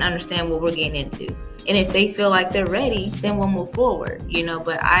so they can understand what we're getting into. And if they feel like they're ready, then we'll move forward,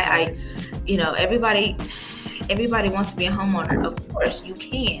 But I everybody wants to be a homeowner. Of course, you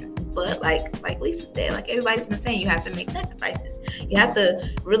can. But like Lisa said, like everybody's been saying, you have to make sacrifices. You have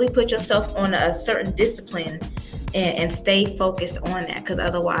to really put yourself on a certain discipline and stay focused on that, because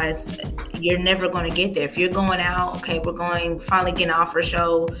otherwise you're never going to get there. If you're going out, okay, we're finally get an offer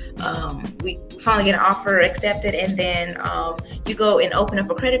show, we finally get an offer accepted, and then you go and open up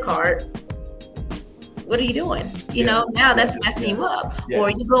a credit card. What are you doing? You know, now that's messing you up. Or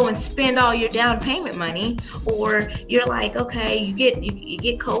you go and spend all your down payment money, or you're like, okay, you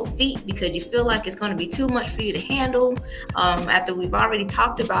get cold feet because you feel like it's going to be too much for you to handle. After we've already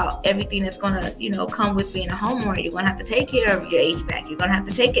talked about everything that's going to, come with being a homeowner, you're going to have to take care of your HVAC. You're going to have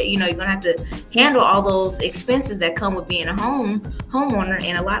to take it. You're going to have to handle all those expenses that come with being a homeowner.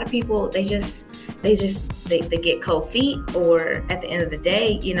 And a lot of people, they get cold feet, or at the end of the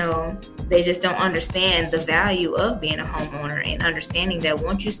day, they just don't understand the value of being a homeowner, and understanding that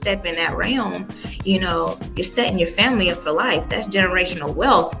once you step in that realm, you're setting your family up for life. That's generational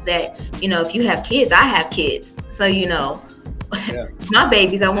wealth that, if you have kids, I have kids. So, my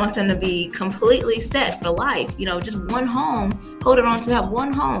babies, I want them to be completely set for life. Just one home, holding on to that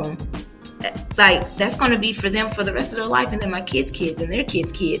one home. Like, that's going to be for them for the rest of their life, and then my kids' kids and their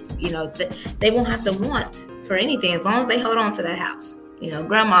kids' kids, they won't have to want for anything as long as they hold on to that house,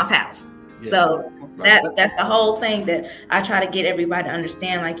 grandma's house. Yeah. So that's the whole thing that I try to get everybody to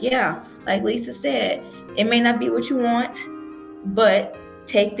understand. Like, like Lisa said, it may not be what you want, but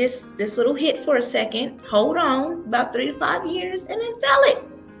take this little hit for a second, hold on about 3 to 5 years, and then sell it.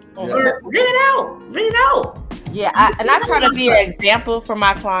 Or rent it out. Yeah, I try to be an example for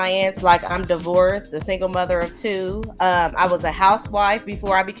my clients. Like, I'm divorced, a single mother of 2. I was a housewife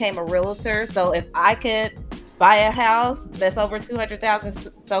before I became a realtor. So if I could buy a house that's over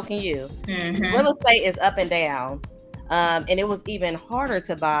 $200,000, so can you. Mm-hmm. Real estate is up and down. And it was even harder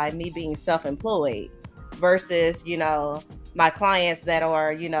to buy, me being self-employed versus, my clients that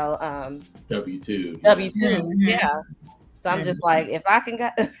are, W-2. W-2, yeah. So I'm just like, if I can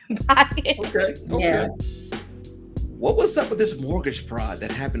buy it. Okay. Yeah. What was up with this mortgage fraud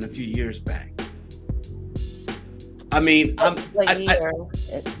that happened a few years back? I mean,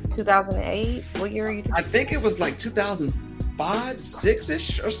 2008. What year are you? I think it was like 2005,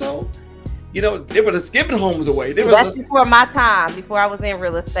 6-ish or so. They were just giving homes away. That's before my time, before I was in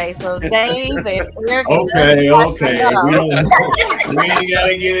real estate. So James and Eric. Okay. We ain't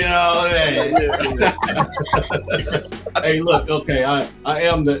gotta get in all that. Hey, look. Okay, I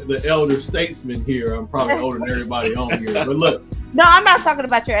am the elder statesman here. I'm probably older than everybody on here. But look. No, I'm not talking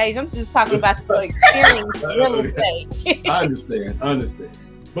about your age. I'm just talking about your experience in real estate. I understand.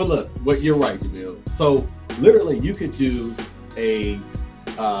 But look, you're right, Jamil. So literally, you could do a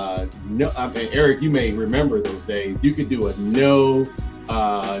Eric, you may remember those days. You could do a no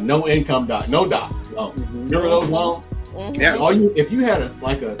income doc loan. Mm-hmm. Remember those loans? Mm-hmm. Yeah. If you had a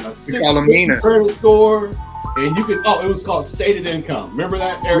 650 credit score, and you could it was called stated income. Remember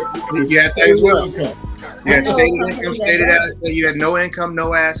that, Eric? Yeah, that as well. Yeah, stated income, stated asset. You had no income,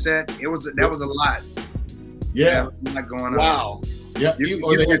 no asset. That was a lot. Yeah, that was a lot going on. Wow. Yeah, you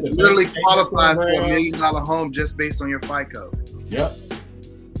could literally qualify for $1 million home just based on your FICO. Yep.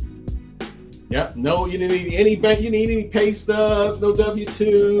 Yeah, no, you didn't need any bank. You didn't need any pay stubs, no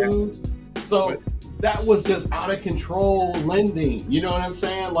W-2s. Yeah. So that was just out of control lending. You know what I'm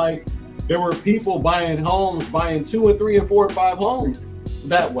saying? Like, there were people buying 2 and 3 and 4 and 5 homes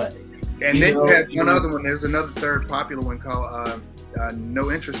that way. And then you had one other one. There's another third popular one called no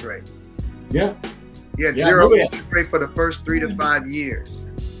interest rate. Yeah. Yeah, zero interest rate for the first 3 to 5 years.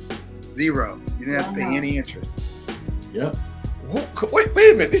 Zero. You didn't have to pay any interest. Yep. Wait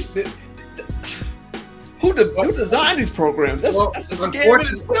a minute. Who designed these programs? That's a scam in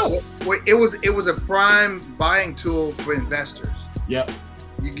itself. It was a prime buying tool for investors. Yep.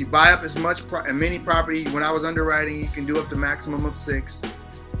 You can buy up as many property. When I was underwriting, you can do up to maximum of 6.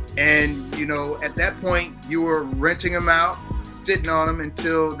 And at that point, you were renting them out, sitting on them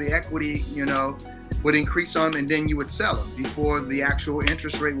until the equity, would increase on them, and then you would sell them before the actual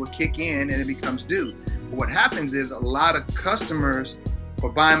interest rate would kick in and it becomes due. But what happens is a lot of customers were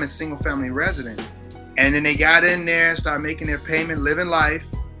buying them as single-family residents. And then they got in there and started making their payment, living life.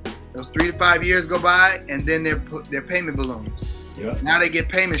 Those 3 to 5 years go by, and then their payment balloons. Yep. Now they get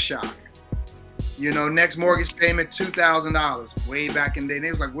payment shock. Next mortgage payment, $2,000. Way back in the day,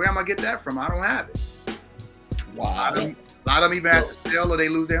 they was like, "Where am I get that from? I don't have it." Wow. A lot of them even have to sell or they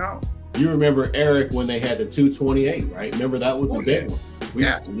lose their home. You remember, Eric, when they had the 228, right? Remember that was a big one.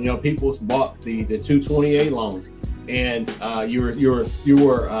 People bought the 228 loans. And you were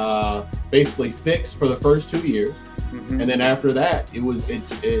basically fixed for the first 2 years, and then after that, it was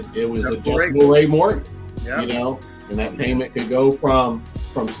adjustable rate mortgage. Yeah. And that payment could go from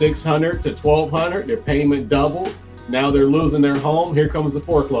 $600 to $1,200. Their payment doubled, Now they're losing their home. Here comes the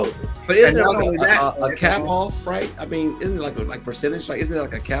foreclosure. But isn't And there not only that, like a cap off, right? I mean, isn't it like percentage? Like, isn't there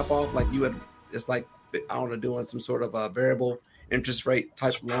like a cap off? Like you had, it's like, I don't know, doing some sort of a variable interest rate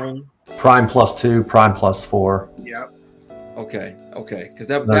type loan. Prime +2, prime +4. Yep. Okay. Because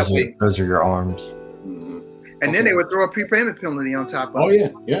that way, those are your arms. And then they would throw a prepayment penalty on top of Oh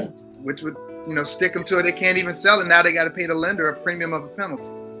it. yeah. Which would, stick them to it. They can't even sell it. Now they got to pay the lender a premium of a penalty.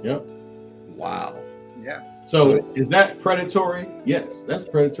 Yep. Wow. Yeah. So is that predatory? Yes, that's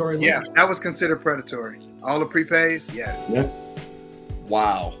predatory. Yeah, that was considered predatory. All the prepays, yes. Yeah.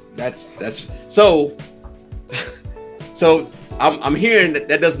 Wow. That's so. So I'm hearing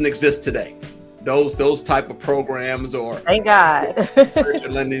that doesn't exist today. Those type of programs or thank God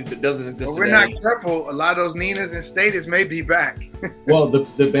lending that doesn't exist. Well, we're today. not careful. A lot of those Ninas and Status may be back. Well,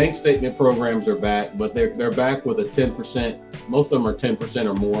 the bank statement programs are back, but they're back with a 10%. Most of them are 10%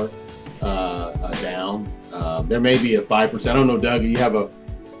 or more down. There may be a 5%. I don't know, Doug. You have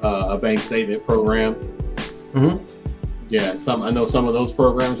a bank statement program. Mm-hmm. Yeah, I know some of those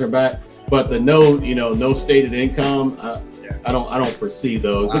programs are back, but the no stated income. I don't foresee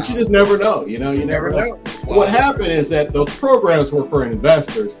those, but you just never know. You never know. Wow. What happened is that those programs were for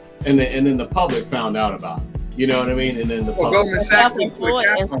investors, and then the public found out about it. You know what I mean? And then the public. Goldman Sachs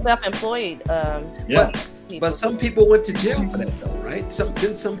self-employed. Yeah. But some people went to jail for that, though, right?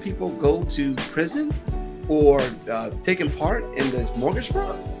 Didn't some people go to prison for taking part in this mortgage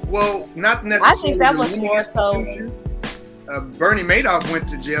fraud? Well, not necessarily. I think that was more so. Bernie Madoff went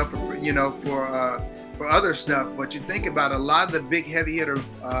to jail for other stuff, but you think about a lot of the big heavy hitter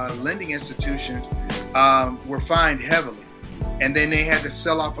lending institutions were fined heavily, and then they had to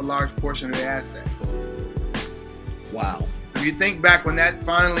sell off a large portion of their assets. Wow. If you think back when that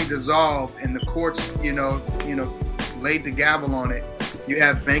finally dissolved and the courts, laid the gavel on it, you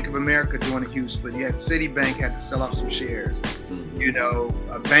have Bank of America doing a huge split. You had Citibank had to sell off some shares.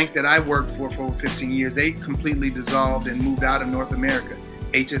 Mm-hmm. A bank that I worked for over 15 years, they completely dissolved and moved out of North America,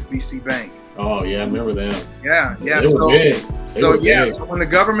 HSBC Bank. Oh yeah, I remember them. Yeah. They were big. So when the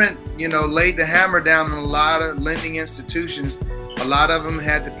government, laid the hammer down on a lot of lending institutions, a lot of them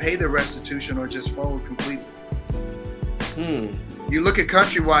had to pay the restitution or just fold completely. You look at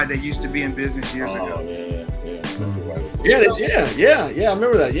Countrywide, they used to be in business years ago. Yeah. I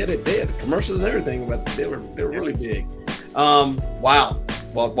remember that. Yeah, they had commercials and everything, but they were really big. Wow.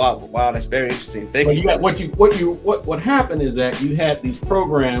 Wow, that's very interesting. Thank you. What happened is that you had these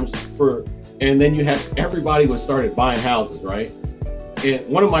programs and then you had everybody started buying houses, right? And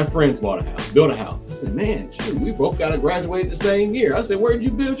one of my friends built a house. I said, man, shoot, we both got to graduate the same year. I said, where did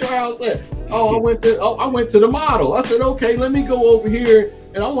you build your house at? I went to the model. I said, okay, let me go over here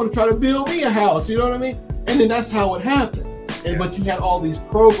and I want to try to build me a house. You know what I mean? And then that's how it happened. But you had all these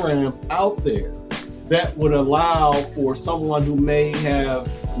programs out there that would allow for someone who may have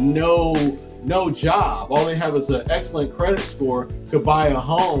no job, all they have is an excellent credit score, to buy a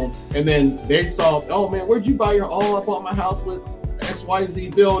home. And then they saw, oh man, where'd you buy I bought my house with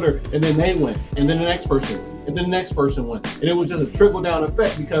XYZ builder. And then they went, and then the next person went, and then the next person went. And it was just a trickle down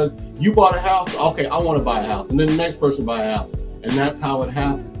effect because you bought a house. Okay, I want to buy a house. And then the next person buy a house. And that's how it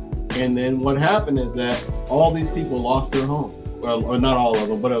happened. And then what happened is that all these people lost their home. Well, or not all of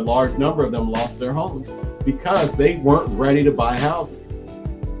them, but a large number of them lost their homes because they weren't ready to buy houses.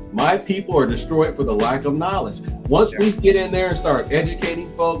 My people are destroyed for the lack of knowledge. Once we get in there and start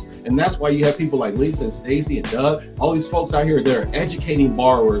educating folks, and that's why you have people like Lisa and Stacy and Doug, all these folks out here that are educating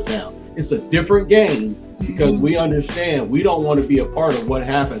borrowers now. It's a different game because we understand we don't want to be a part of what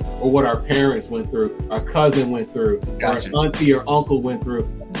happened or what our parents went through, our cousin went through, or our auntie or uncle went through.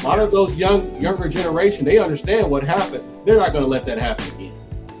 A lot of those younger generation, they understand what happened. They're not going to let that happen again.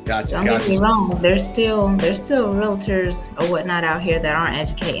 Don't get me wrong. There's still realtors or whatnot out here that aren't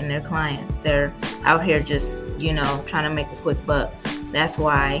educating their clients. They're out here just, trying to make a quick buck. That's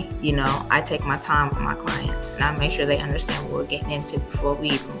why, I take my time with my clients and I make sure they understand what we're getting into before we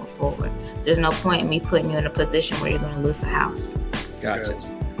even move forward. There's no point in me putting you in a position where you're going to lose a house. Gotcha.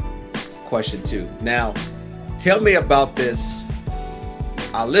 Question 2. Now, tell me about this.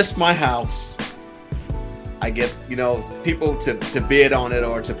 I list my house. I get, people to bid on it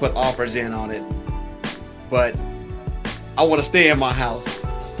or to put offers in on it. But I want to stay in my house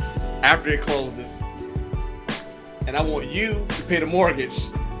after it closes. And I want you to pay the mortgage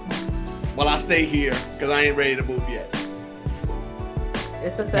while I stay here because I ain't ready to move yet.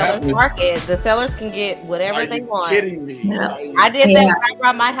 It's a seller's market. The sellers can get whatever they want. Are you kidding me? Yeah. I did that when I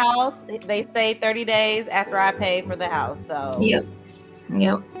bought my house. They stayed 30 days after I paid for the house. So Yep.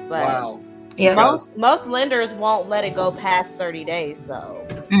 But wow. Most lenders won't let it go past 30 days though.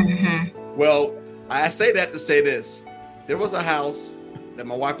 Mm-hmm. Well, I say that to say this. There was a house that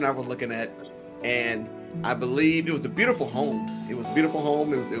my wife and I were looking at, and I believe it was a beautiful home. It was a beautiful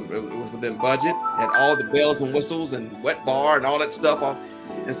home. It was within budget. Had all the bells and whistles and wet bar and all that stuff on.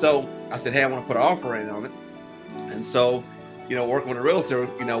 And so I said, hey, I want to put an offer in on it. And so, working with a realtor,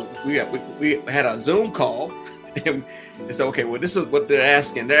 we had a Zoom call, and said, okay, well, this is what they're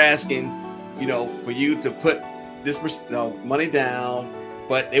asking. They're asking, for you to put this money down,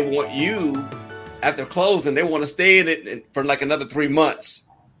 but they want you after closing, they want to stay in it for like another 3 months.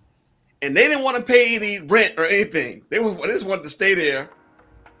 And they didn't want to pay any rent or anything. They just wanted to stay there.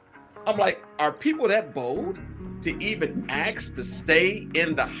 I'm like, are people that bold to even ask to stay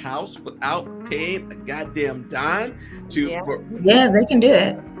in the house without paying a goddamn dime? Yeah, they can do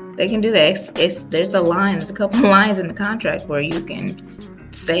it. They can do that. There's a couple of lines in the contract where you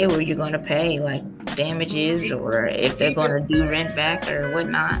can say where you're going to pay, like damages, or if they're going to do rent back or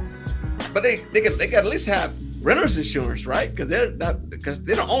whatnot. But they got at least have renter's insurance, right? Because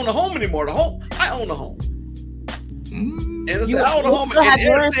they don't own the home anymore. I own the home. And it's I own the home and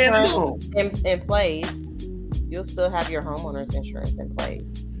your insurance in place. You'll still have your homeowner's insurance in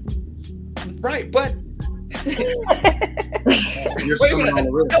place. Right, but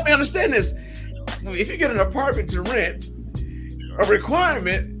help me understand this. If you get an apartment to rent, a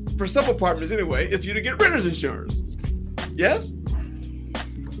requirement for some apartments anyway, is you to get renter's insurance. Yes?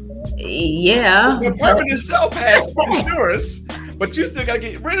 Yeah. The apartment itself has insurance, but you still got to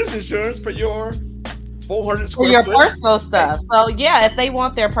get renter's insurance for your 400 square foot. For your personal stuff. So yeah, if they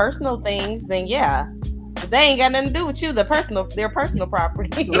want their personal things, then yeah. But they ain't got nothing to do with you, their personal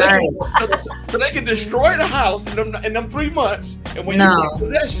property. Right. So they can destroy the house in them 3 months, and when you take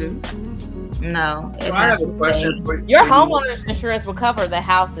possession. No. I have a question. Your homeowner's insurance will cover the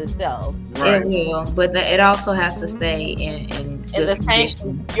house itself. Right. It will, but it also has to stay in the same.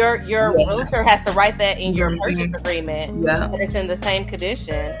 Your realtor has to write that in your purchase agreement. Yeah. And it's in the same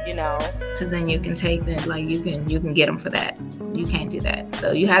condition, Because then you can take them, like you can get them for that. You can't do that.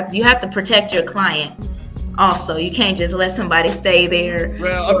 So you have to protect your client. Also, you can't just let somebody stay there.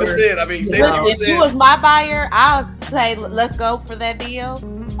 Well, I'm just saying. I mean, if you was my buyer, I would say let's go for that deal,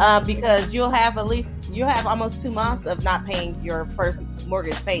 because you'll have almost 2 months of not paying your first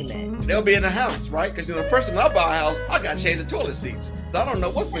mortgage payment. They'll be in the house, right? Because the first time I buy a house, I got to change the toilet seats, so I don't know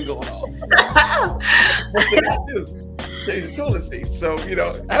what's been going on. What did I do? Change the toilet seats. So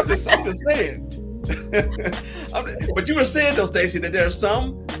I'm just saying. But you were saying though, Stacey, that there are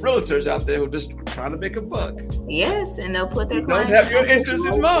some realtors out there who are just trying to make a buck. Yes, and they'll put their don't clients have your interest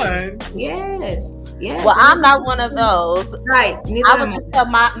in mind. Yes. Well, I'm not one of those. Right. I would just tell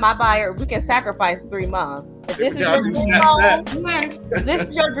my buyer, we can sacrifice 3 months. If this is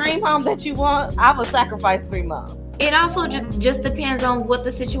your dream home that you want, I will sacrifice 3 months. It also just depends on what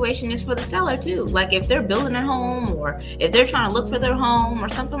the situation is for the seller too. Like if they're building a home, or if they're trying to look for their home or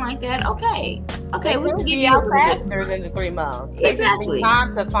something like that. Okay, we can give you out faster than the 3 months. Exactly.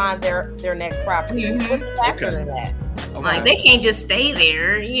 Time to find their next property. Faster than that. Okay. Like they can't just stay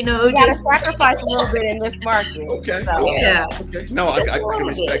there, You gotta sacrifice a little bit in this market. Okay. So, yeah. Okay. No, I can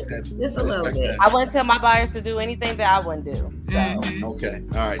respect that. Just a little bit. I wouldn't tell my buyers to do anything that I wouldn't do. So okay.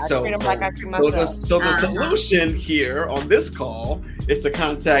 All right. I treat them like I treat myself. The solution here on this call is to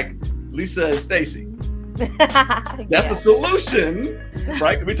contact Lisa and Stacey. That's the solution,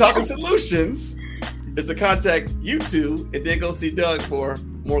 right? We're talking solutions. Is to contact you two and then go see Doug for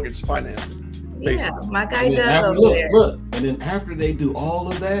mortgage financing. Yeah, my guy Doug over there. Look, and then after they do all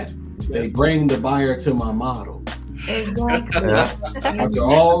of that, they bring the buyer to my model. Exactly. After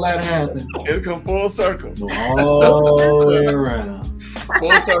all that happened, it'll come full circle. All the way around.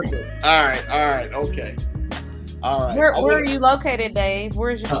 Full circle. All right. Okay. All right. Where are you located, Dave?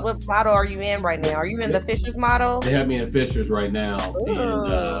 What model are you in right now? Are you in the Fishers model? They have me in Fishers right now. Ooh.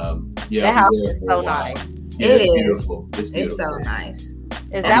 And that house is so nice. Yeah, it is. Beautiful. It's so nice.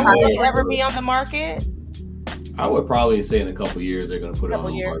 Is that one going to ever be on the market? I would probably say in a couple of years they're going to put it on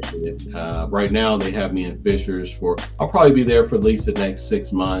the market. Right now they have me in Fishers I'll probably be there for at least the next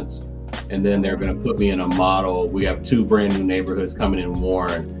 6 months. And then they're going to put me in a model. We have 2 brand new neighborhoods coming in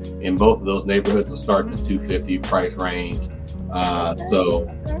Warren. And both of those neighborhoods will start in the $250 price range. So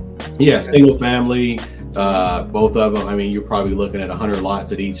yeah, single family, both of them. I mean, you're probably looking at 100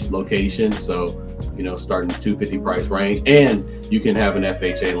 lots at each location. So, starting $250 price range, and you can have an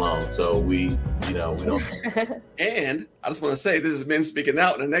FHA loan. So we don't. And I just want to say, this is men speaking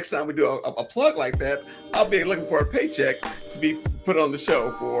out. And the next time we do a plug like that, I'll be looking for a paycheck to be put on the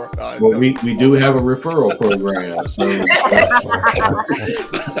show for. Well, we do have a referral program. So.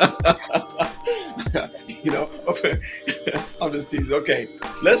 I'm just teasing. Okay,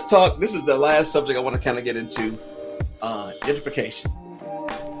 let's talk. This is the last subject I want to kind of get into. Gentrification.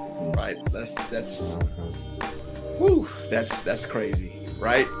 Right. That's crazy.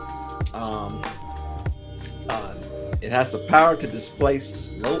 Right. It has the power to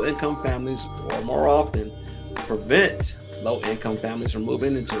displace low-income families, or more often, prevent low-income families from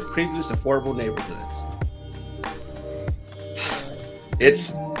moving into previous affordable neighborhoods.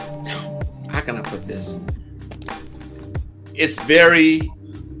 It's, how can I put this? It's very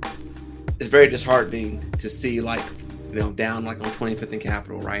disheartening to see, like, down like on 25th and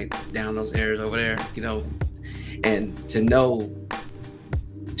Capitol, right? Down those areas over there, and to know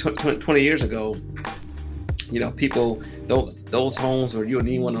 20 years ago, people, those homes where you didn't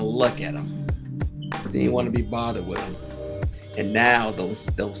even want to look at them, didn't even want to be bothered with them. And now those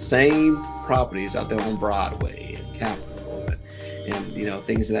same properties out there on Broadway and Capitol and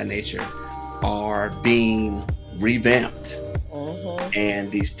things of that nature are being revamped. And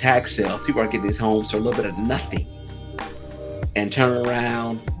these tax sales, people are getting these homes for a little bit of nothing and turning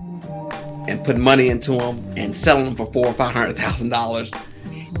around and putting money into them and selling them for $400,000 or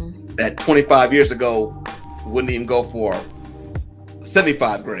 $500,000 that 25 years ago wouldn't even go for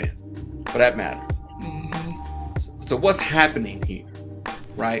 $75,000 for that matter. So what's happening here,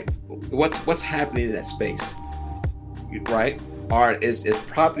 right? What's happening in that space, right? Is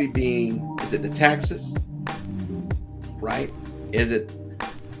property is it the taxes, right?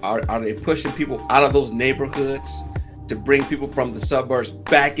 Are they pushing people out of those neighborhoods to bring people from the suburbs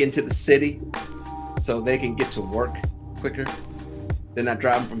back into the city so they can get to work quicker? They're not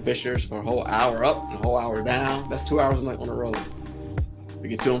driving from Fishers for a whole hour up and a whole hour down. That's 2 hours on the road to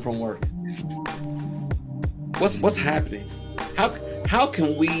get to and from work. What's happening? How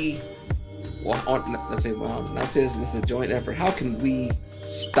can we? Let's say this is a joint effort. How can we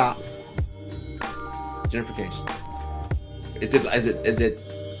stop gentrification? Is it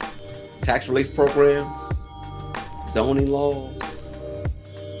tax relief programs, zoning laws?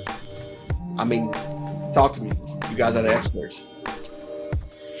 I mean, talk to me. You guys are the experts.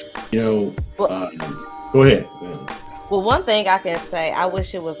 Go ahead. Well, one thing I can say, I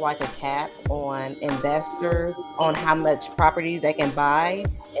wish it was like a cap on investors on how much property they can buy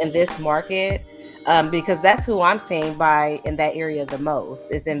in this market, because that's who I'm seeing buy in that area the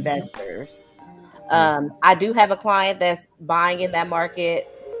most is investors. I do have a client that's buying in that market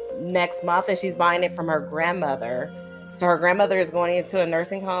next month, and she's buying it from her grandmother. So her grandmother is going into a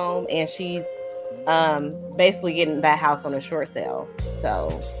nursing home, and she's basically getting that house on a short sale.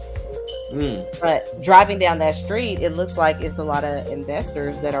 So. But driving down that street, it looks like it's a lot of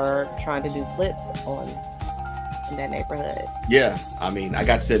investors that are trying to do flips in that neighborhood. Yeah, I mean, I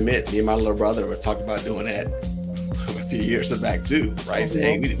got to admit, me and my little brother were talking about doing that a few years back too, right?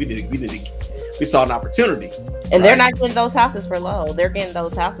 Saying we saw an opportunity, and they're not getting those houses for low; they're getting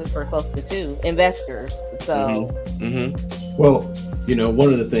those houses for close to $2 investors. So, Well,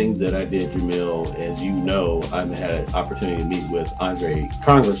 one of the things that I did, Jamil, as you know, I had an opportunity to meet with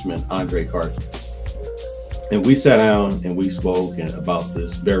Congressman Andre Carson. And we sat down and we spoke about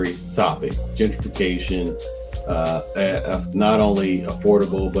this very topic, gentrification, not only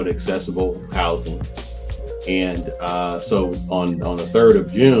affordable, but accessible housing. And so on the 3rd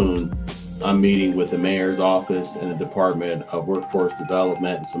of June, I'm meeting with the mayor's office and the Department of Workforce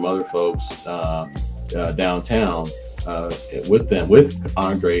Development and some other folks downtown. With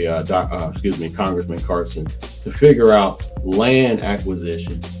Congressman Carson, to figure out land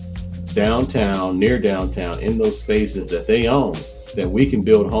acquisition near downtown, in those spaces that they own, that we can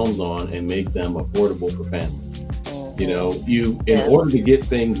build homes on and make them affordable for families. In order to get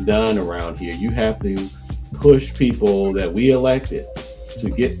things done around here, you have to push people that we elected to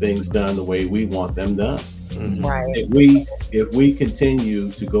get things done the way we want them done. Right. If we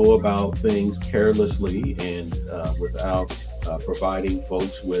continue to go about things carelessly and without providing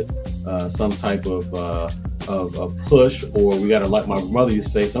folks with some type of push, or we got to, like my mother used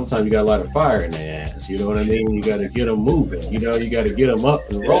to say, sometimes you got to light a fire in their ass. You know what I mean? You got to get them moving. You got to get them up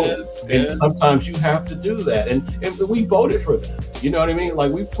and rolling. And sometimes you have to do that. And we voted for them. You know what I mean?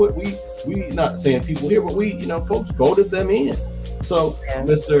 Like we not saying people here, but folks voted them in. So,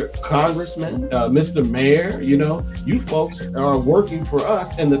 Mr. Congressman, Mr. Mayor, you folks are working for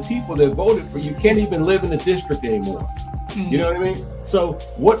us, and the people that voted for you can't even live in the district anymore. You know what I mean? So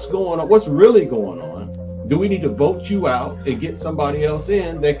what's going on? What's really going on? Do we need to vote you out and get somebody else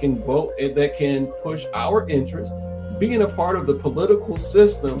in that can vote and that can push our interests, being a part of the political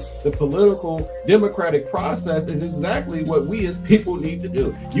system, the political democratic process is exactly what we as people need to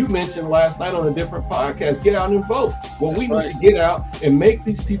do. You mentioned last night on a different podcast, get out and vote. Well, we need to get out and make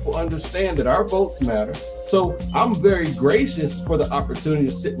these people understand that our votes matter. So I'm very gracious for the opportunity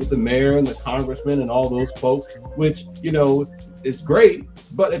to sit with the mayor and the congressman and all those folks, which, you know, is great.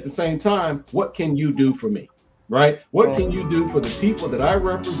 But at the same time, what can you do for me? Right? What can you do for the people that I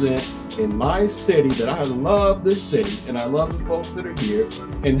represent in my city, that I love this city and I love the folks that are here?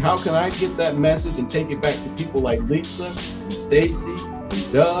 And how can I get that message and take it back to people like Lisa and Stacy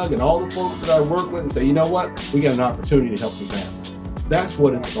and Doug and all the folks that I work with and say, you know what? We got an opportunity to help some families. That's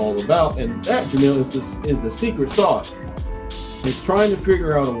what it's all about. And that, Jamil, is the secret sauce. It's trying to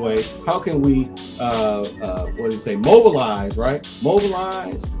figure out a way, how can we, mobilize, right?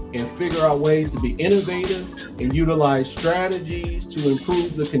 Mobilize and figure out ways to be innovative and utilize strategies to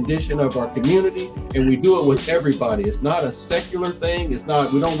improve the condition of our community. And we do it with everybody. It's not a secular thing. We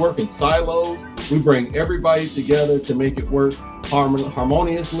don't work in silos. We bring everybody together to make it work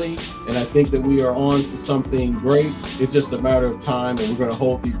harmoniously. And I think that we are on to something great. It's just a matter of time, and we're going to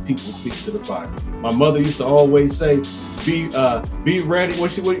hold these people's feet to the fire. My mother used to always say, be ready.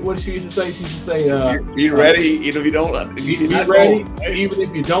 What she used to say? She used to say, be ready, even if you don't. Be ready, even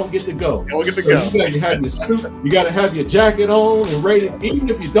if you don't get to go. Don't get to go. You got to have your suit. You got to have your jacket on and ready. Even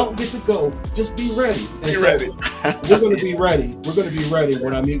if you don't get to go, just be ready. Be ready. We're going to be ready. We're going to be ready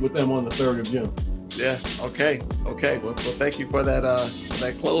when I meet with them on the 3rd of June. Yeah. Okay. Well, thank you for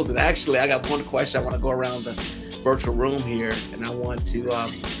that close. And actually, I got one question. I want to go around the virtual room here, and I want to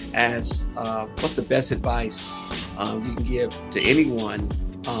ask, what's the best advice you can give to anyone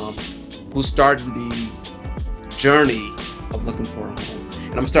who's starting the journey of looking for a home? And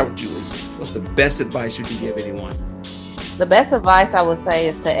I'm gonna start with you, Lisa. What's the best advice you can give anyone? The best advice I would say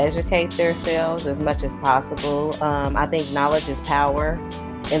is to educate themselves as much as possible. I think knowledge is power.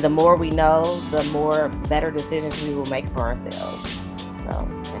 And the more we know, the more better decisions we will make for ourselves. So.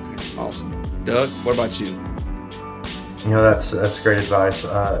 Okay, awesome. Doug, what about you? You know, that's great advice.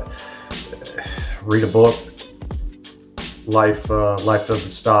 Read a book. Life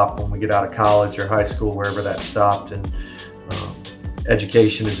doesn't stop when we get out of college or high school, wherever that stopped. And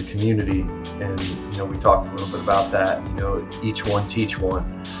education is a community. And, you know, we talked a little bit about that. You know, each one teach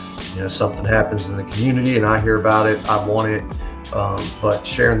one. You know, something happens in the community and I hear about it, I want it. But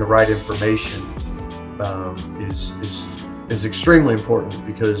sharing the right information is extremely important,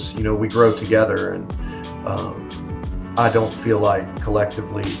 because, you know, we grow together, and I don't feel like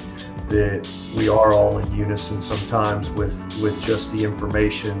collectively that we are all in unison sometimes with just the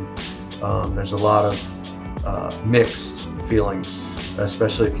information. There's a lot of mixed feelings,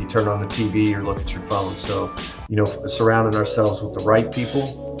 especially if you turn on the TV or look at your phone. So, you know, surrounding ourselves with the right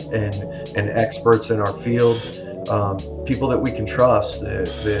people and experts in our field, people that we can trust, that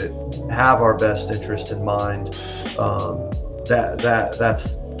have our best interest in mind.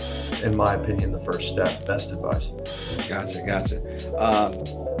 That's, in my opinion, the first step. Best advice. Gotcha.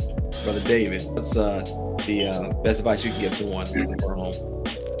 Brother David, what's the best advice you can give someone looking for a home?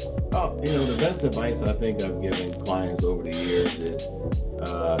 Oh, you know, the best advice I think I've given clients over the years is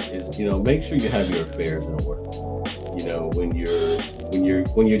you know, make sure you have your affairs in order. You know, when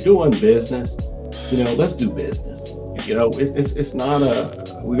you're doing business, you know, let's do business. You know, it's not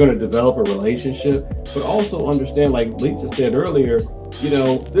we're going to develop a relationship, but also understand, like Lisa said earlier, you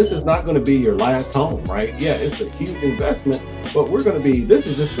know, this is not going to be your last home, right? Yeah, it's a huge investment, but this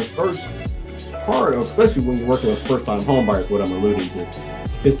is just the first part of, especially when you're working with first-time home buyers, what I'm alluding to,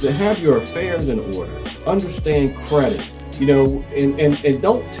 is to have your affairs in order, understand credit, you know, and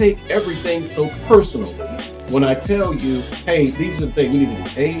don't take everything so personally. When I tell you, hey, these are the things we need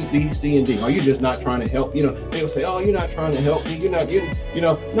to do, A, B, C, and D. Are you just not trying to help? You know, they'll say, oh, you're not trying to help me.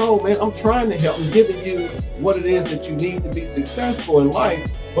 No, man, I'm trying to help. I'm giving you what it is that you need to be successful in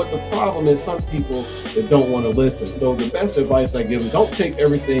life. But the problem is some people that don't want to listen. So the best advice I give is don't take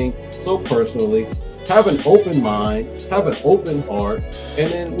everything so personally. Have an open mind, have an open heart,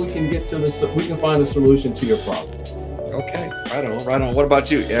 and then we can find a solution to your problem. Okay, right on. What about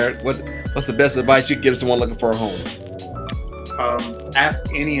you, Eric? What's the best advice you give someone looking for a home? Ask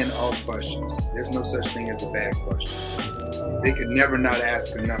any and all questions. There's no such thing as a bad question. They could never not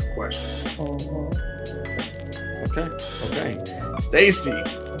ask enough questions. Okay. Stacy,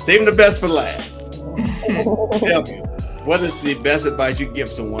 saving the best for last. Tell me, what is the best advice you give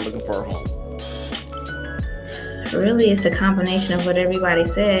someone looking for a home? Really, it's a combination of what everybody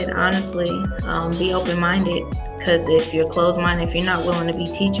said. Honestly, be open-minded, because if you're closed-minded, if you're not willing to be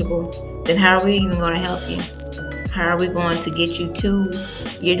teachable, then how are we even going to help you? How are we going to get you to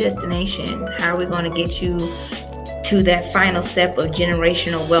your destination? How are we going to get you to that final step of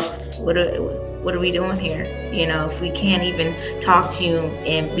generational wealth. What are we doing here? You know, if we can't even talk to you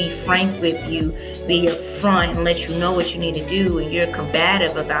and be frank with you, be upfront and let you know what you need to do, and you're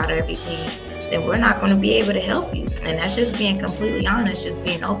combative about everything, then we're not going to be able to help you. And that's just being completely honest, just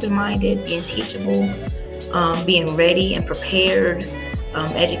being open-minded, being teachable, being ready and prepared,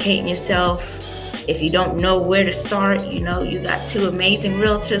 educating yourself. If you don't know where to start, you know, you got two amazing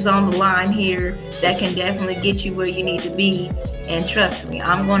realtors on the line here that can definitely get you where you need to be. And trust me,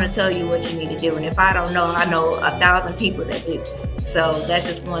 I'm going to tell you what you need to do. And if I don't know, I know 1,000 people that do. So that's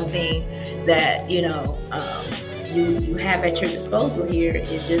just one thing that, you know, you have at your disposal here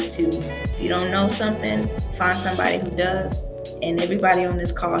is just to, if you don't know something, find somebody who does. And everybody on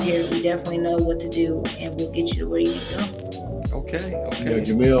this call here, we definitely know what to do, and we'll get you to where you need to go. Okay. You know,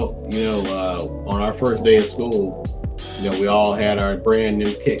 Jamil, you know, on our first day of school, you know, we all had our brand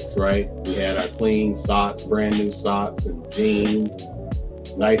new kicks, right? We had our clean socks, brand new socks and jeans,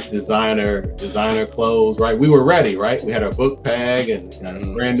 nice designer clothes, right? We were ready, right? We had our book bag and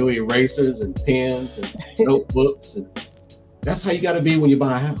brand new erasers and pens and notebooks. And that's how you got to be when you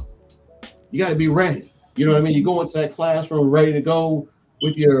buy a house. You got to be ready. You know what I mean? You go into that classroom ready to go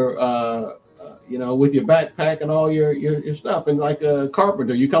with your, you know, with your backpack and all your stuff. And like a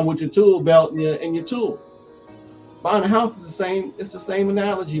carpenter, you come with your tool belt and your tools. Buying a house is the same. It's the same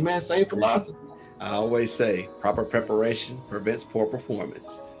analogy, man. Same philosophy. I always say proper preparation prevents poor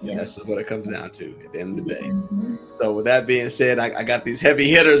performance. Yeah. And that's just what it comes down to at the end of the day. Mm-hmm. So with that being said, I got these heavy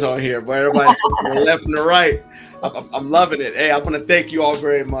hitters on here, but everybody's from the left and the right. I'm loving it. Hey, I want to thank you all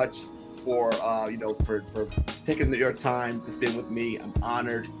very much for you know, for taking your time to spend with me. I'm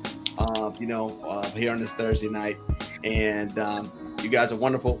honored, you know, here on this Thursday night, and you guys are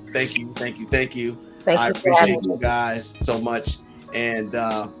wonderful. Thank you. I appreciate you guys so much. And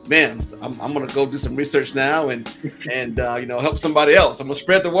man, I'm gonna go do some research now and you know, help somebody else. I'm gonna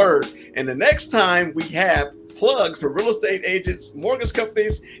spread the word. And the next time we have plugs for real estate agents, mortgage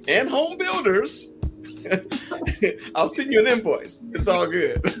companies, and home builders, I'll send you an invoice. It's all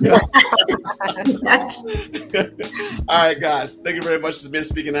good. All right, guys. Thank you very much. This has been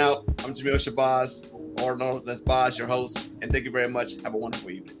Speaking Out. I'm Jamil Shabazz, or known as Boz, your host. And thank you very much. Have a wonderful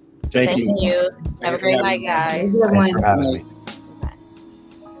evening. Thank you. Have a great night, guys. Thanks for having me.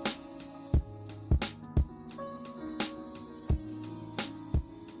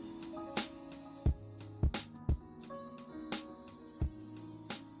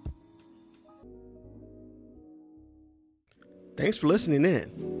 Thanks for listening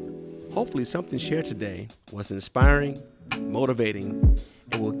in. Hopefully something shared today was inspiring, motivating,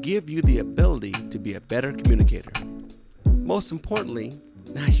 and will give you the ability to be a better communicator. Most importantly,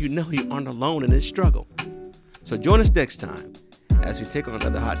 now you know you aren't alone in this struggle. So join us next time as we take on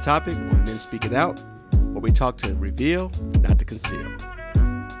another hot topic on Men Speak It Out, where we talk to reveal, not to conceal.